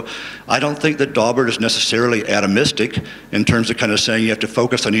 So I don't think that Daubert is necessarily atomistic in terms of kind of saying you have to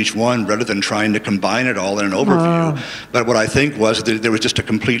focus on each one rather than trying to combine it all in an overview. But what I think was that there was just a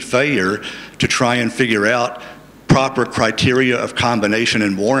complete failure to try and figure out proper criteria of combination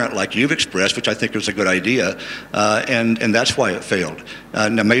and warrant like you've expressed, which I think was a good idea, and that's why it failed.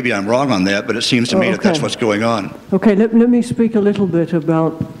 Now maybe I'm wrong on that, but it seems to me that that's what's going on. Okay, let me speak a little bit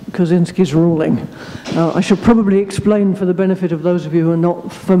about Kaczynski's ruling. I should probably explain for the benefit of those of you who are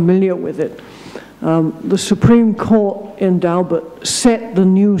not familiar with it. The Supreme Court in Daubert set the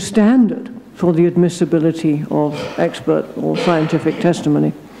new standard for the admissibility of expert or scientific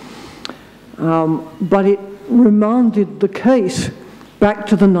testimony. But it remanded the case back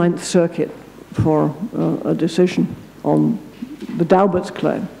to the Ninth Circuit for a decision on the Daubert's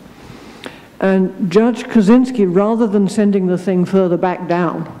claim. And Judge Kaczynski, rather than sending the thing further back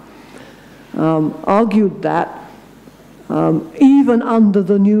down, argued that even under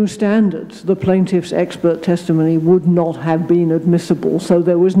the new standards, the plaintiff's expert testimony would not have been admissible, so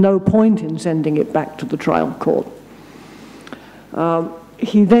there was no point in sending it back to the trial court.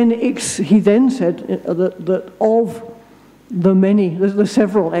 He then said that of the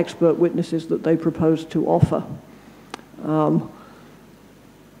several expert witnesses that they proposed to offer,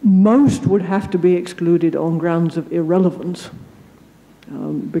 most would have to be excluded on grounds of irrelevance,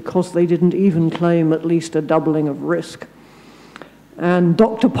 because they didn't even claim at least a doubling of risk. And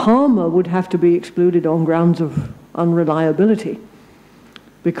Dr. Palmer would have to be excluded on grounds of unreliability,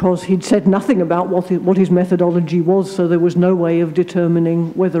 because he'd said nothing about what his methodology was, so there was no way of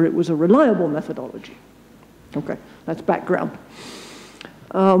determining whether it was a reliable methodology. Okay, that's background.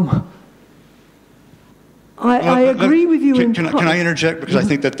 I agree with you in part. Can I interject? Because I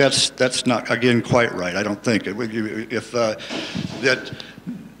think that's not, again, quite right. I don't think.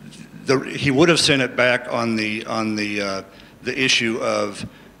 He would have sent it back on the issue of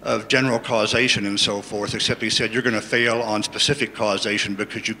general causation and so forth, except he said you're going to fail on specific causation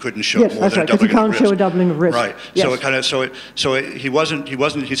because you couldn't show more than a doubling of risk. Yes, that's right, because you can't show a doubling of risk. Right. Yes. So it kind of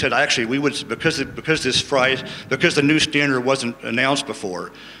he said actually we would, because the new standard wasn't announced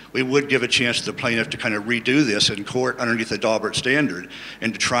before, we would give a chance to the plaintiff to kind of redo this in court underneath the Daubert standard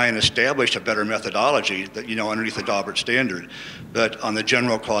and to try and establish a better methodology that, underneath the Daubert standard. But on the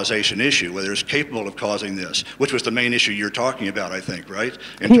general causation issue, whether it's capable of causing this, which was the main issue you're talking about, I think, right?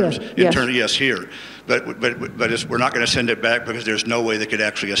 Yes, here. But we're not going to send it back because there's no way they could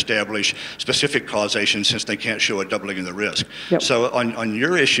actually establish specific causation since they can't show a doubling of the risk. Yep. So on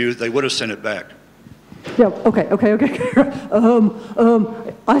your issue, they would have sent it back. Yeah, okay.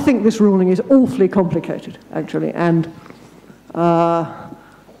 I think this ruling is awfully complicated, actually, and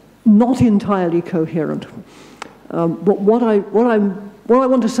not entirely coherent. But what I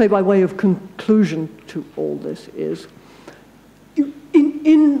want to say by way of conclusion to all this is,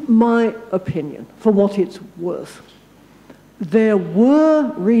 in my opinion, for what it's worth, there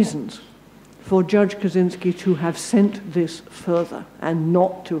were reasons for Judge Kaczynski to have sent this further and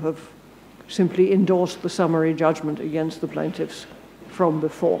not to have simply endorsed the summary judgment against the plaintiffs from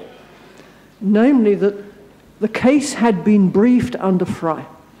before. Namely that the case had been briefed under Frye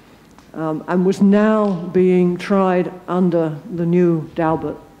and was now being tried under the new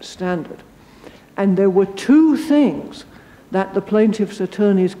Daubert standard. And there were two things that the plaintiff's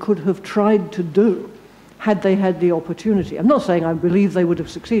attorneys could have tried to do had they had the opportunity. I'm not saying I believe they would have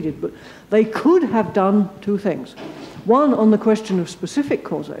succeeded, but they could have done two things. One, on the question of specific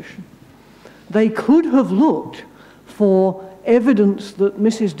causation, they could have looked for evidence that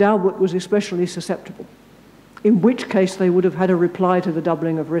Mrs. Daubert was especially susceptible, in which case they would have had a reply to the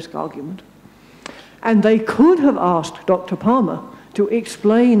doubling of risk argument. And they could have asked Dr. Palmer to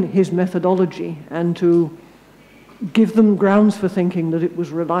explain his methodology and to give them grounds for thinking that it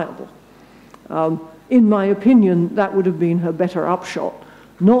was reliable. In my opinion, that would have been her better upshot,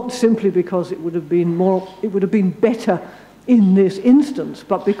 not simply because it would have been better in this instance,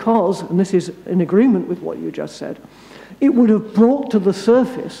 but because, and this is in agreement with what you just said, it would have brought to the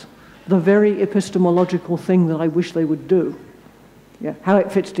surface the very epistemological thing that I wish they would do. Yeah, how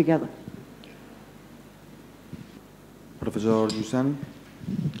it fits together. Professor Giussani?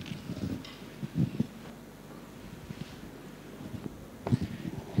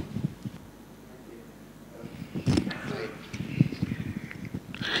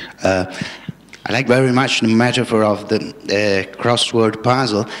 I like very much the metaphor of the crossword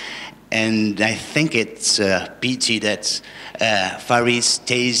puzzle, and I think it's a pity that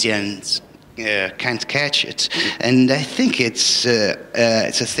Pharisaians can't catch it. And I think it's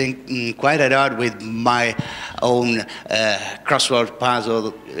a thing quite at odds with my own crossword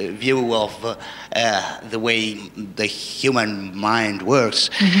puzzle view of the way the human mind works.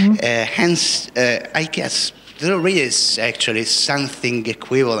 Hence, I guess there is actually something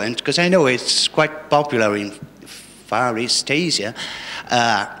equivalent, because I know it's quite popular in Far East Asia,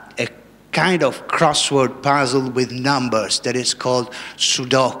 a kind of crossword puzzle with numbers that is called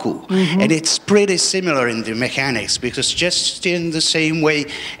Sudoku. And it's pretty similar in the mechanics, because just in the same way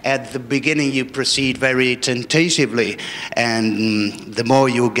at the beginning you proceed very tentatively, and the more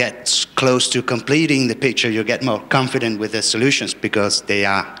you get close to completing the picture, you get more confident with the solutions, because they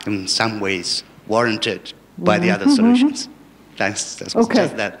are in some ways warranted by the other solutions. That's Okay.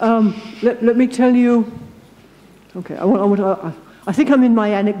 just that. Let me tell you. Okay, I think I'm in my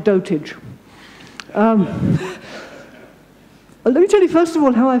anecdotage. Let me tell you first of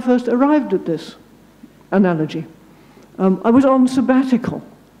all how I first arrived at this analogy. I was on sabbatical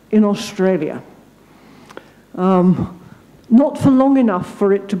in Australia. Not for long enough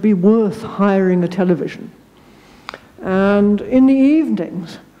for it to be worth hiring a television. And in the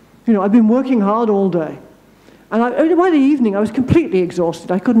evenings, you know, I've been working hard all day. And by the evening, I was completely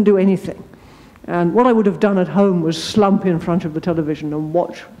exhausted. I couldn't do anything. And what I would have done at home was slump in front of the television and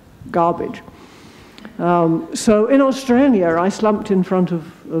watch garbage. So in Australia, I slumped in front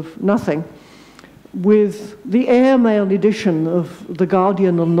of nothing with the airmail edition of The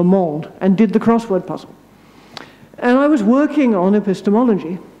Guardian and Le Monde and did the crossword puzzle. And I was working on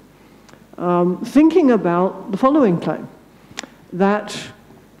epistemology, thinking about the following claim, that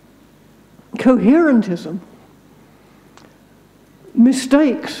coherentism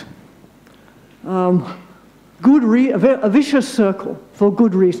mistakes a vicious circle for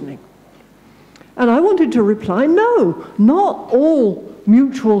good reasoning. And I wanted to reply, no, not all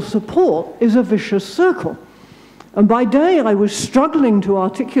mutual support is a vicious circle. And by day I was struggling to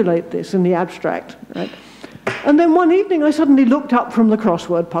articulate this in the abstract, right? And then one evening I suddenly looked up from the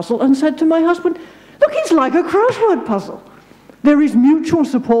crossword puzzle and said to my husband, look, it's like a crossword puzzle. There is mutual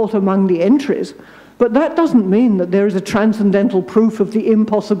support among the entries, but that doesn't mean that there is a transcendental proof of the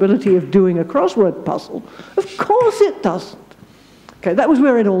impossibility of doing a crossword puzzle. Of course it doesn't. Okay, that was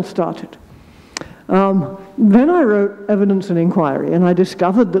where it all started. Then I wrote Evidence and Inquiry, and I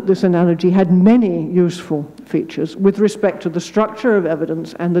discovered that this analogy had many useful features with respect to the structure of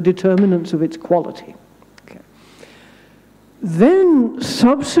evidence and the determinants of its quality. Okay. Then,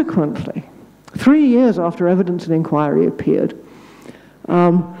 subsequently, 3 years after Evidence and Inquiry appeared,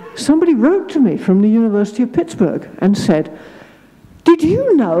 somebody wrote to me from the University of Pittsburgh and said, did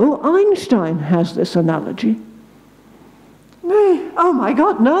you know Einstein has this analogy? Oh my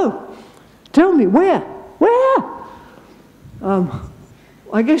God, no. Tell me, where? Where?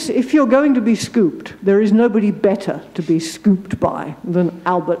 I guess if you're going to be scooped, there is nobody better to be scooped by than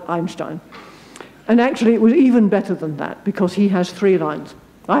Albert Einstein. And actually, it was even better than that, because he has 3 lines.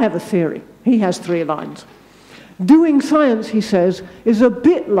 I have a theory. He has 3 lines. Doing science, he says, is a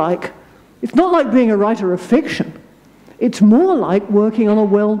bit like, it's not like being a writer of fiction. It's more like working on a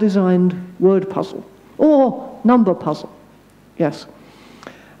well-designed word puzzle or number puzzle. Yes.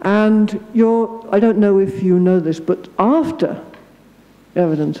 And I don't know if you know this, but after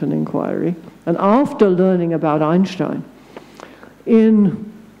Evidence and Inquiry, and after learning about Einstein,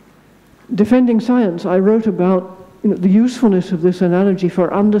 in Defending Science, I wrote about the usefulness of this analogy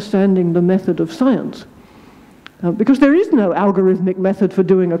for understanding the method of science. Because there is no algorithmic method for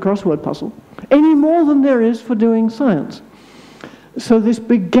doing a crossword puzzle, any more than there is for doing science. So this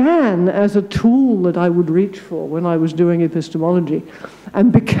began as a tool that I would reach for when I was doing epistemology,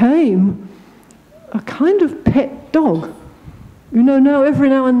 and became a kind of pet dog. You know, now every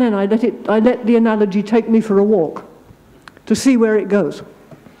now and then I let the analogy take me for a walk to see where it goes,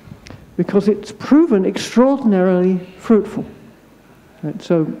 because it's proven extraordinarily fruitful. Right,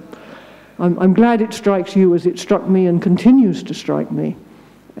 so I'm glad it strikes you as it struck me and continues to strike me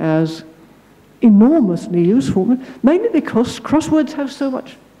as enormously useful, mainly because crosswords have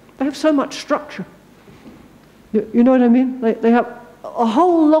so much structure. You know what I mean? They have a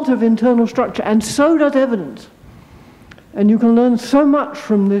whole lot of internal structure, and so does evidence. And you can learn so much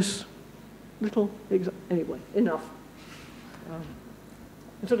from this little anyway, enough.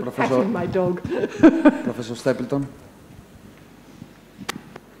 I'm sort of patting my dog. Professor Stapleton.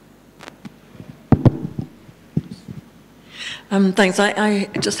 Thanks. I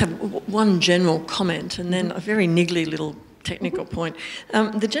just have one general comment and then a very niggly little technical point.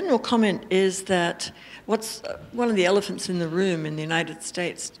 The general comment is that what's one of the elephants in the room in the United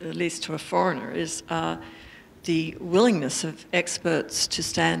States, at least to a foreigner, is the willingness of experts to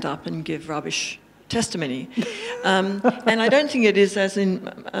stand up and give rubbish testimony. And I don't think it is as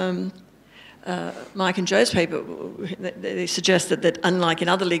in Mike and Joe's paper, they suggest that unlike in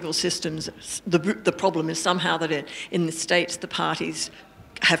other legal systems, the problem is somehow that in the States the parties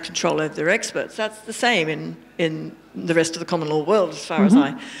have control over their experts. That's the same in the rest of the common law world, as far as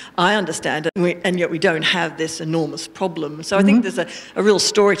I understand it, and yet we don't have this enormous problem. So I think there's a real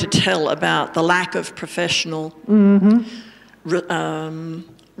story to tell about the lack of professional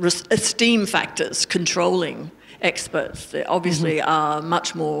esteem factors controlling experts. They obviously are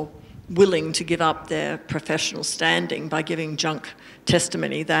much more willing to give up their professional standing by giving junk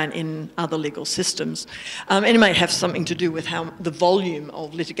testimony than in other legal systems. And it may have something to do with how the volume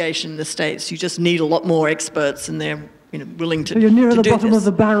of litigation in the States. You just need a lot more experts, and they're willing to. So you're nearer the bottom this. of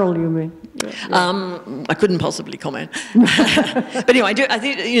the barrel, you mean? I couldn't possibly comment. But anyway, I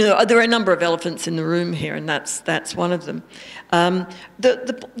think there are a number of elephants in the room here, and that's one of them.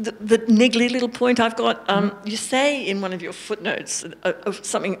 The niggly little point I've got, you say in one of your footnotes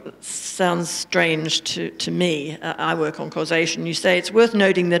something that sounds strange to me. I work on causation. You say it's worth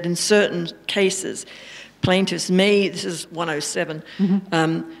noting that in certain cases, plaintiffs may, this is 107,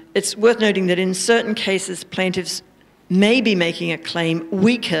 it's worth noting that in certain cases, plaintiffs may be making a claim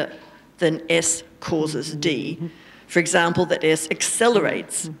weaker than S causes D. For example, that S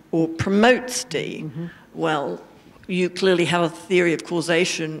accelerates or promotes D. Well, you clearly have a theory of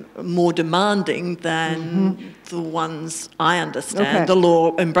causation more demanding than the ones I understand the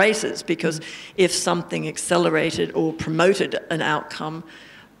law embraces, because if something accelerated or promoted an outcome,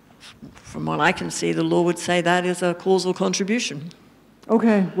 from what I can see, the law would say that is a causal contribution.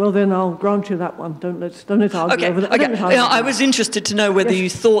 Okay, well then I'll grant you that one. Don't let's argue over that. Okay. I was interested to know whether you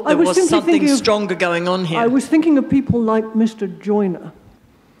thought there was something stronger going on here. I was thinking of people like Mr. Joyner,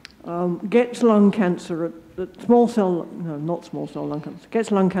 gets lung cancer at small cell, no, not small cell lung cancer, gets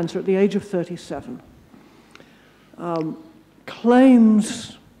lung cancer at the age of 37.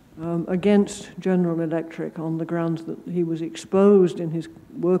 Claims against General Electric on the grounds that he was exposed in his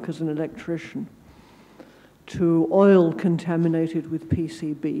work as an electrician to oil contaminated with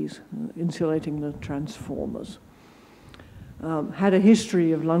PCBs, insulating the transformers. Had a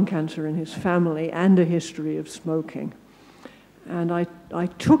history of lung cancer in his family and a history of smoking. And I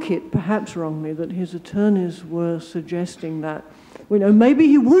took it, perhaps wrongly, that his attorneys were suggesting that, maybe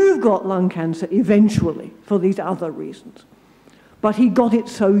he would have got lung cancer eventually for these other reasons. But he got it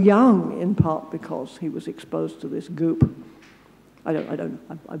so young, in part because he was exposed to this goop.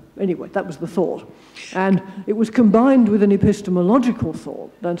 Anyway, that was the thought. And it was combined with an epistemological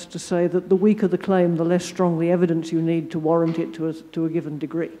thought. That's to say that the weaker the claim, the less strong the evidence you need to warrant it to a given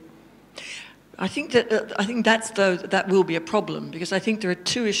degree. I think that will be a problem, because I think there are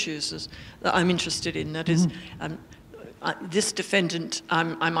two issues that I'm interested in. That is, this defendant,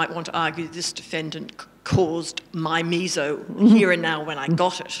 I might want to argue, this defendant caused my meso here and now when I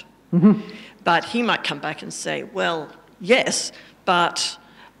got it. But he might come back and say, well, yes, but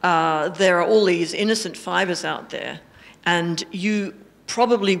there are all these innocent fibres out there, and you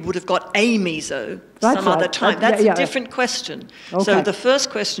probably would have got a meso some other time. That's a different question. Okay. So the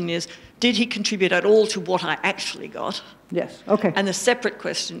first question is, did he contribute at all to what I actually got? Yes, okay. And the separate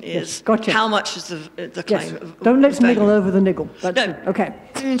question is, how much is the claim? Yes. Don't let's niggle over the niggle. Okay.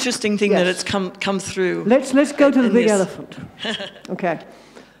 It's an interesting thing that it's come through. Let's go to the big elephant. Okay.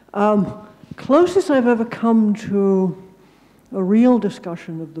 Closest I've ever come to a real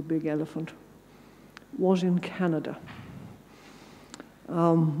discussion of the big elephant was in Canada,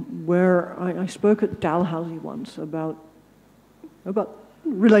 where I spoke at Dalhousie once about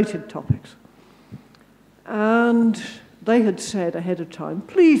related topics. And they had said ahead of time,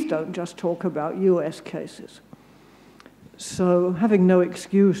 please don't just talk about US cases. So, having no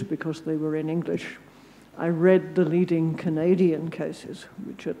excuse because they were in English, I read the leading Canadian cases,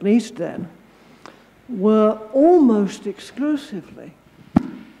 which at least then were almost exclusively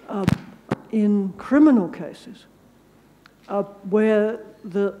in criminal cases, where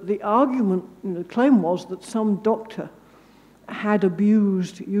the argument, the claim was that some doctor had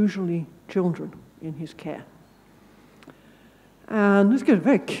abused, usually children, in his care. And this gives a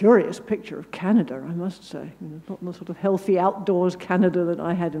very curious picture of Canada, I must say. Not the sort of healthy outdoors Canada that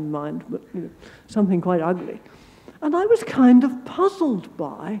I had in mind, but something quite ugly. And I was kind of puzzled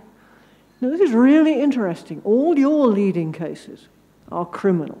by, this is really interesting. All your leading cases are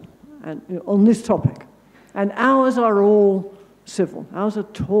criminal and on this topic, and ours are all civil. Ours are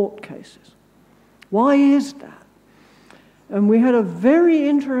tort cases. Why is that? And we had a very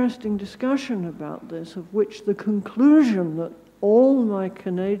interesting discussion about this, of which the conclusion that all my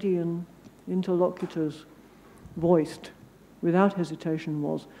Canadian interlocutors voiced without hesitation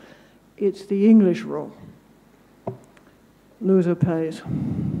was, it's the English rule. Loser pays.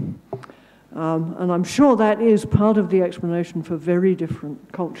 And I'm sure that is part of the explanation for very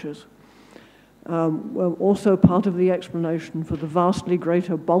different cultures. were also part of the explanation for the vastly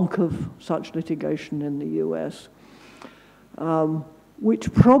greater bulk of such litigation in the US,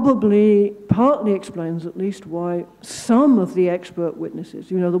 which probably partly explains at least why some of the expert witnesses,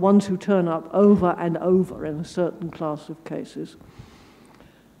 you know, the ones who turn up over and over in a certain class of cases,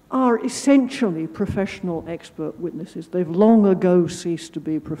 are essentially professional expert witnesses. They've long ago ceased to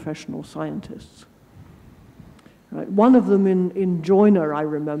be professional scientists. Right? One of them in Joyner, I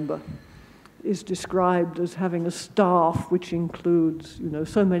remember, is described as having a staff which includes, you know,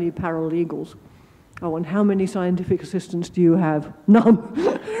 so many paralegals. Oh, and how many scientific assistants do you have? None.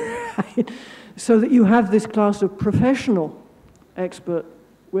 Right? So that you have this class of professional expert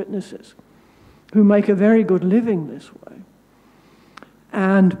witnesses who make a very good living this way.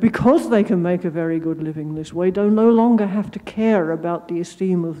 And because they can make a very good living this way, they no longer have to care about the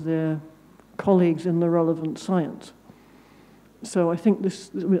esteem of their colleagues in the relevant science. So I think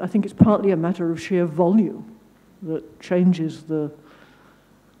it's partly a matter of sheer volume that changes the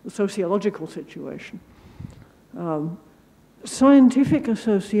sociological situation. Scientific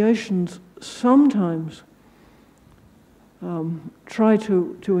associations sometimes try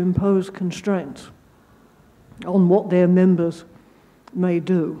to impose constraints on what their members may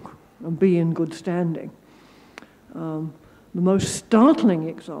do and be in good standing. The most startling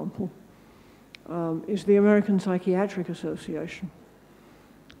example is the American Psychiatric Association,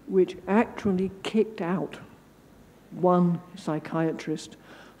 which actually kicked out one psychiatrist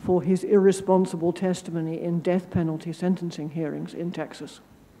for his irresponsible testimony in death penalty sentencing hearings in Texas.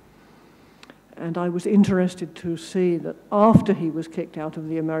 And I was interested to see that after he was kicked out of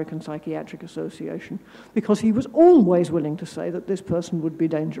the American Psychiatric Association, because he was always willing to say that this person would be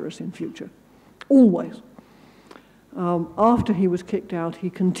dangerous in future, always. After he was kicked out, he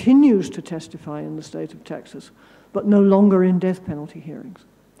continues to testify in the state of Texas, but no longer in death penalty hearings,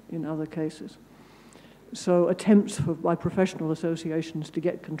 in other cases. So attempts by professional associations to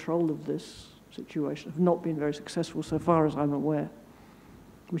get control of this situation have not been very successful so far as I'm aware,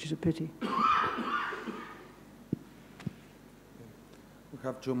 which is a pity. We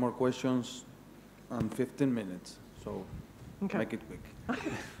have 2 more questions and 15 minutes, so okay. Make it quick.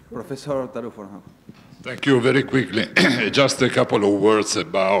 Professor Taruforhan. Thank you. Very quickly, just a couple of words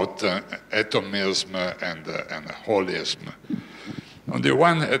about atomism and holism. On the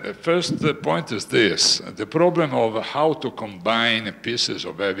one, the first point is this: the problem of how to combine pieces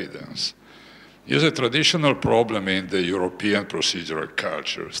of evidence is a traditional problem in the European procedural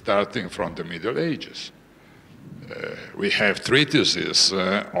culture, starting from the Middle Ages. We have treatises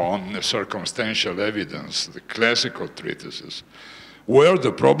on circumstantial evidence, the classical treatises, where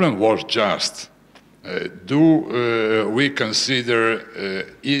the problem was just, do we consider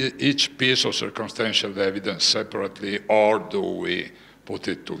each piece of circumstantial evidence separately, or do we put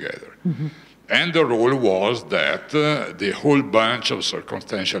it together? Mm-hmm. And the rule was that the whole bunch of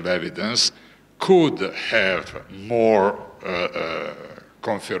circumstantial evidence could have more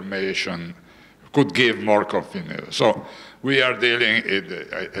confirmation, could give more confirmation. So we are dealing,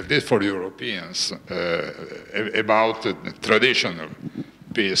 at least for Europeans, about the traditional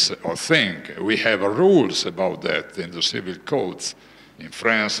piece of thing. We have rules about that in the civil codes in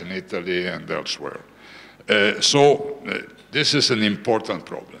France, in Italy, and elsewhere. So this is an important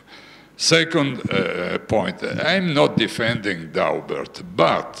problem. Second point, I'm not defending Daubert,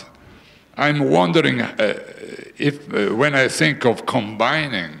 but I'm wondering if, when I think of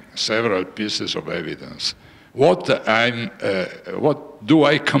combining several pieces of evidence, what do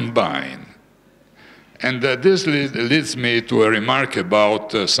I combine? And this leads me to a remark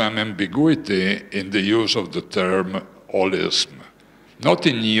about some ambiguity in the use of the term holism. Not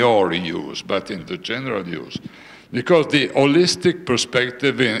in your use, but in the general use. Because the holistic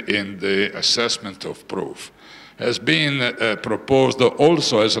perspective in the assessment of proof has been proposed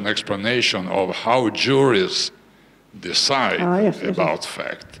also as an explanation of how juries decide about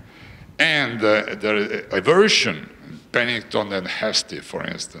fact. And the version, Pennington and Hastie, for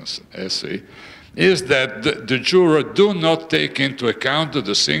instance, essay, is that the juror do not take into account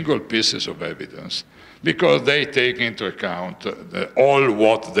the single pieces of evidence, because they take into account all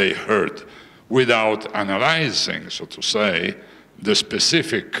what they heard without analyzing, so to say, the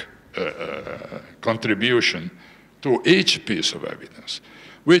specific contribution to each piece of evidence,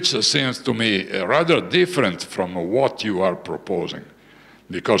 which seems to me rather different from what you are proposing.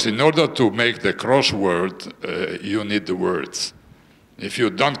 Because in order to make the crossword, you need the words. If you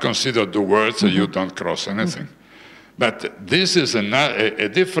don't consider the words, you don't cross anything. But this is a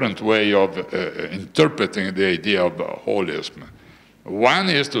different way of interpreting the idea of holism. One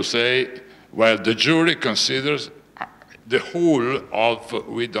is to say, well, the jury considers the whole of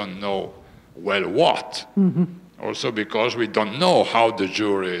we don't know Well, what? Also because we don't know how the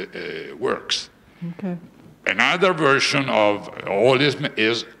jury works. Okay. Another version of holism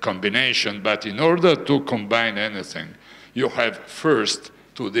is combination, but in order to combine anything, you have first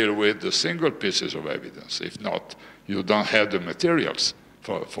to deal with the single pieces of evidence. If not, you don't have the materials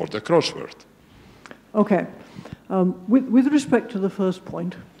for the crossword. Okay. With respect to the first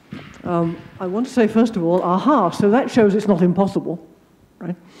point, I want to say, first of all, aha, so that shows it's not impossible,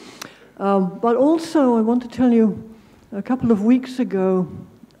 right? But also, I want to tell you, a couple of weeks ago,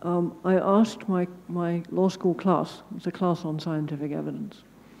 I asked my law school class, it's a class on scientific evidence,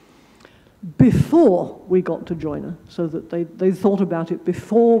 before we got to Joiner, so that they thought about it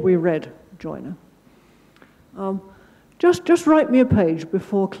before we read Joiner. Just write me a page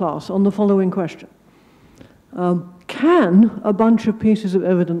before class on the following question. Can a bunch of pieces of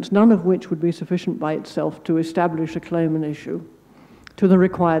evidence, none of which would be sufficient by itself to establish a claim and issue to the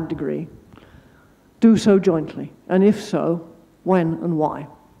required degree, do so jointly? And if so, when and why?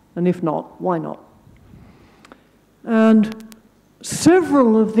 And if not, why not? And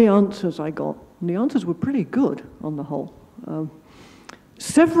several of the answers I got, and the answers were pretty good on the whole,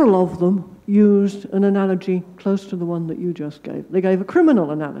 several of them used an analogy close to the one that you just gave. They gave a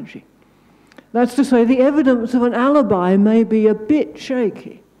criminal analogy. That's to say, the evidence of an alibi may be a bit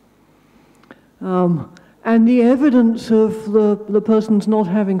shaky. And the evidence of the person's not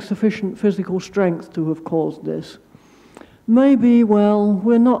having sufficient physical strength to have caused this may be, well,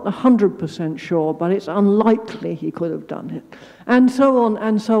 we're not 100% sure, but it's unlikely he could have done it. And so on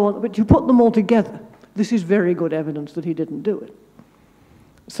and so on. But you put them all together, this is very good evidence that he didn't do it.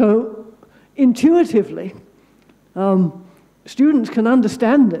 So intuitively, students can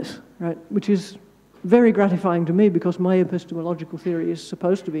understand this, right, which is very gratifying to me because my epistemological theory is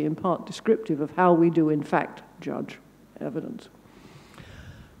supposed to be in part descriptive of how we do in fact judge evidence.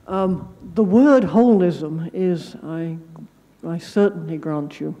 The word holism is, I certainly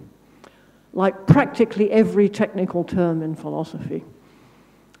grant you, like practically every technical term in philosophy,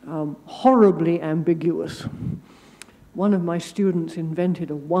 horribly ambiguous. One of my students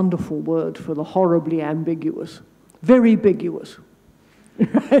invented a wonderful word for the horribly ambiguous, very biguous.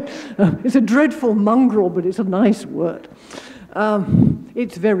 It's a dreadful mongrel, but it's a nice word.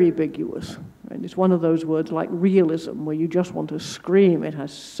 It's very biguous. Right? It's one of those words like realism, where you just want to scream. It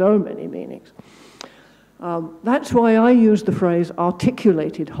has so many meanings. That's why I use the phrase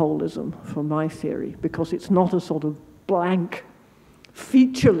articulated holism for my theory, because it's not a sort of blank,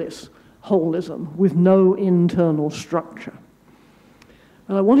 featureless holism with no internal structure.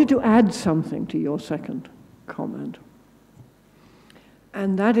 And I wanted to add something to your second comment.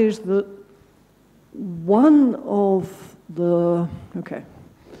 And that is that one of the,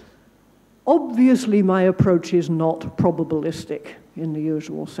 obviously my approach is not probabilistic in the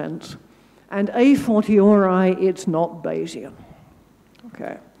usual sense. And a fortiori, it's not Bayesian.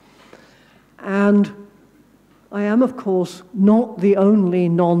 Okay. And I am, of course, not the only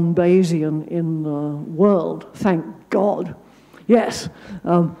non-Bayesian in the world, thank God. Yes,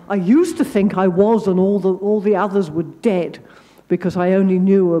 I used to think I was, and all the others were dead, because I only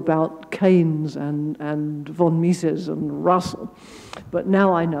knew about Keynes and von Mises and Russell. But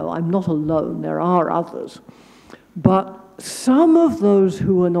now I know I'm not alone, there are others. But some of those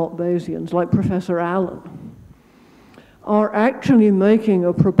who are not Bayesians, like Professor Allen, are actually making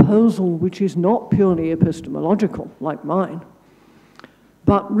a proposal which is not purely epistemological, like mine,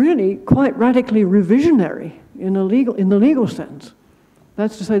 but really quite radically revisionary in the legal sense.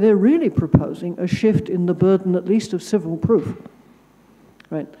 That's to say, they're really proposing a shift in the burden, at least of civil proof.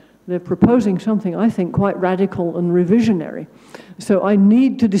 Right? They're proposing something, I think, quite radical and revisionary. So I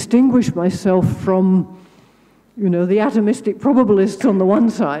need to distinguish myself from, the atomistic probabilists on the one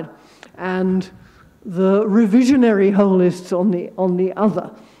side and the revisionary holists on the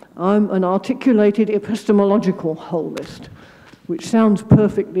other. I'm an articulated epistemological holist, which sounds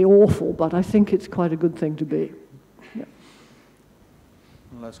perfectly awful, but I think it's quite a good thing to be. Yeah.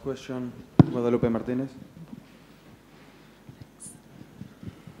 Last question, Guadalupe Martinez.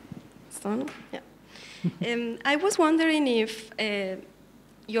 Yeah. I was wondering if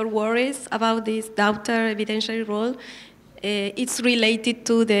your worries about this doubter evidentiary role it's related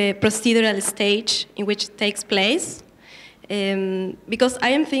to the procedural stage in which it takes place. Because I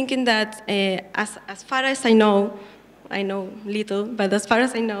am thinking that as far as I know little, but as far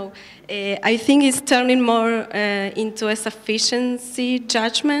as I know, I think it's turning more into a sufficiency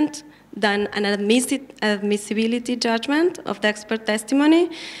judgment than an admissibility judgment of the expert testimony.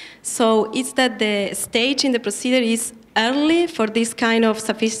 So it's that the stage in the procedure is early for this kind of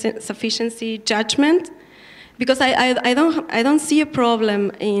sufficiency judgment, Because I don't see a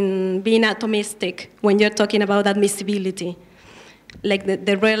problem in being atomistic when you're talking about admissibility, like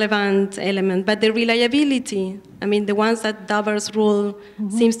the relevant element, but the reliability, I mean, the ones that Daber's rule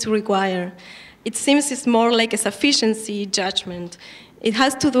seems to require, it seems it's more like a sufficiency judgment. It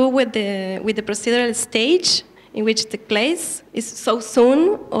has to do with the procedural stage in which it took place. Is so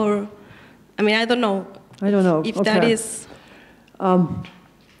soon, or, I mean, I don't know. I don't know. If okay. that is.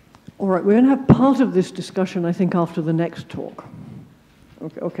 All right, we're going to have part of this discussion, I think, after the next talk.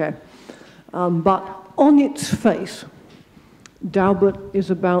 Okay. But on its face, Daubert is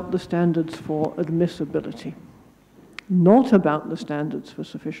about the standards for admissibility, not about the standards for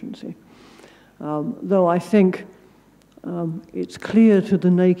sufficiency. Though I think it's clear to the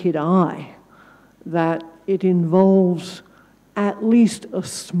naked eye that it involves at least a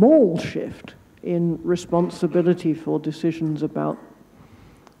small shift in responsibility for decisions about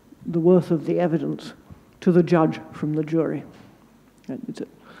the worth of the evidence to the judge from the jury.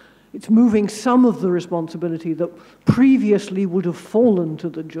 It's moving some of the responsibility that previously would have fallen to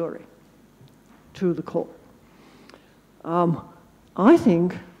the jury, to the court. I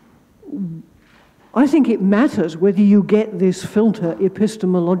think it matters whether you get this filter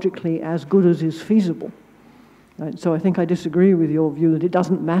epistemologically as good as is feasible. Right? So I think I disagree with your view that it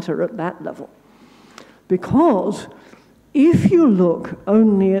doesn't matter at that level. Because if you look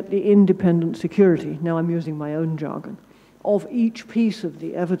only at the independent security, now I'm using my own jargon, of each piece of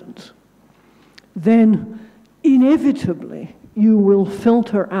the evidence, then inevitably you will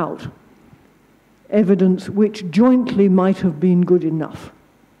filter out evidence which jointly might have been good enough.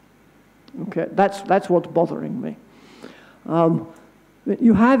 Okay, that's what's bothering me.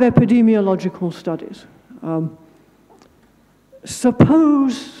 You have epidemiological studies.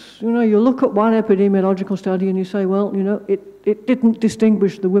 Suppose, you look at one epidemiological study and you say, well, it didn't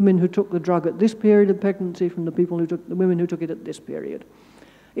distinguish the women who took the drug at this period of pregnancy from the women who took it at this period.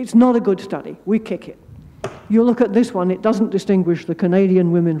 It's not a good study. We kick it. You look at this one, it doesn't distinguish the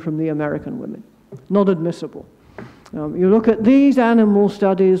Canadian women from the American women. Not admissible. You look at these animal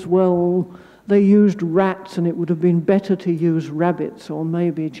studies, well, they used rats and it would have been better to use rabbits or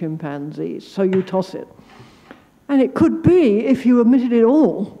maybe chimpanzees, so you toss it. And it could be, if you omitted it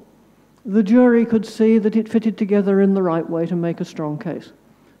all, the jury could see that it fitted together in the right way to make a strong case.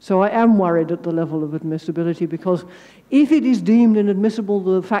 So I am worried at the level of admissibility, because if it is deemed inadmissible,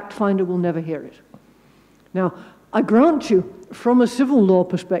 the fact finder will never hear it. Now, I grant you, from a civil law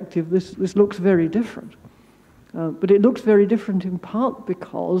perspective, this looks very different. But it looks very different in part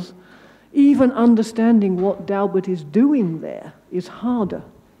because even understanding what Daubert is doing there is harder.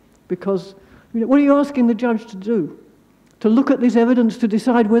 Because, what are you asking the judge to do? To look at this evidence to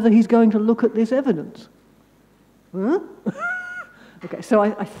decide whether he's going to look at this evidence? Huh? Okay, so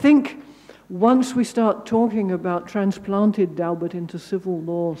I think once we start talking about transplanted Daubert into civil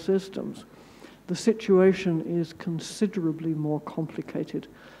law systems, the situation is considerably more complicated.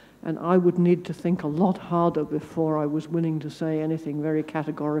 And I would need to think a lot harder before I was willing to say anything very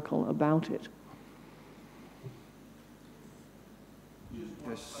categorical about it.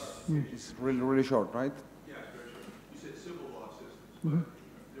 Yes, it's really short, right? Yes, very short. You said civil law systems, but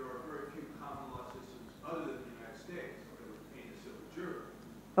there are very few common law systems other than the United States that would paint a civil jury.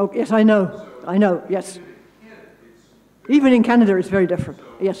 Oh, yes, I know. So I know, yes. Even in Canada, Even in Canada, it's very different. So,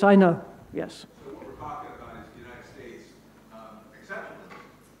 yes, I know, yes. So what we're talking about is the United States exceptionalism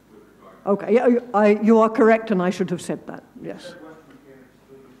with regard to... Okay, yeah, you are correct, and I should have said that, yes.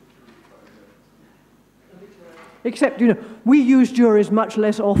 Except, we use juries much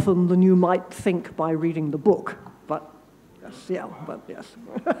less often than you might think by reading the book. But, yes.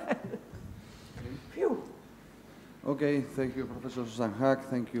 Phew. Okay, thank you, Professor Susan Haack.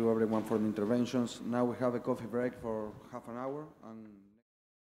 Thank you, everyone, for the interventions. Now we have a coffee break for half an hour. And